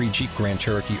 2023 Jeep Grand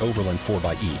Cherokee Overland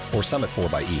 4xE or Summit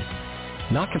 4xE.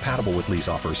 Not compatible with lease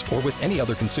offers or with any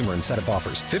other consumer incentive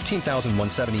offers.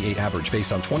 $15,178 average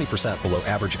based on 20% below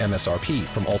average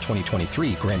MSRP from all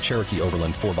 2023 Grand Cherokee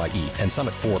Overland 4xE and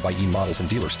Summit 4xE models in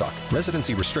dealer stock.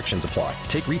 Residency restrictions apply.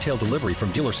 Take retail delivery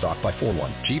from dealer stock by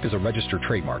 4/1. Jeep is a registered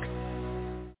trademark.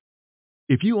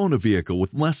 If you own a vehicle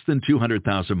with less than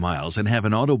 200,000 miles and have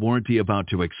an auto warranty about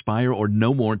to expire or no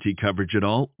warranty coverage at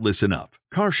all, listen up.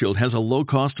 CarShield has a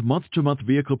low-cost month-to-month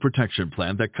vehicle protection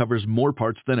plan that covers more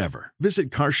parts than ever. Visit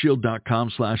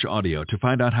carshield.com/audio to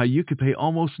find out how you could pay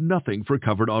almost nothing for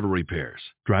covered auto repairs.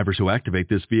 Drivers who activate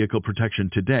this vehicle protection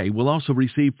today will also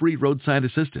receive free roadside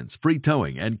assistance, free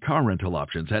towing, and car rental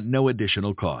options at no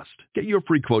additional cost. Get your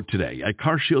free quote today at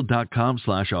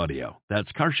carshield.com/audio.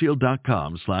 That's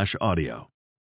carshield.com/audio.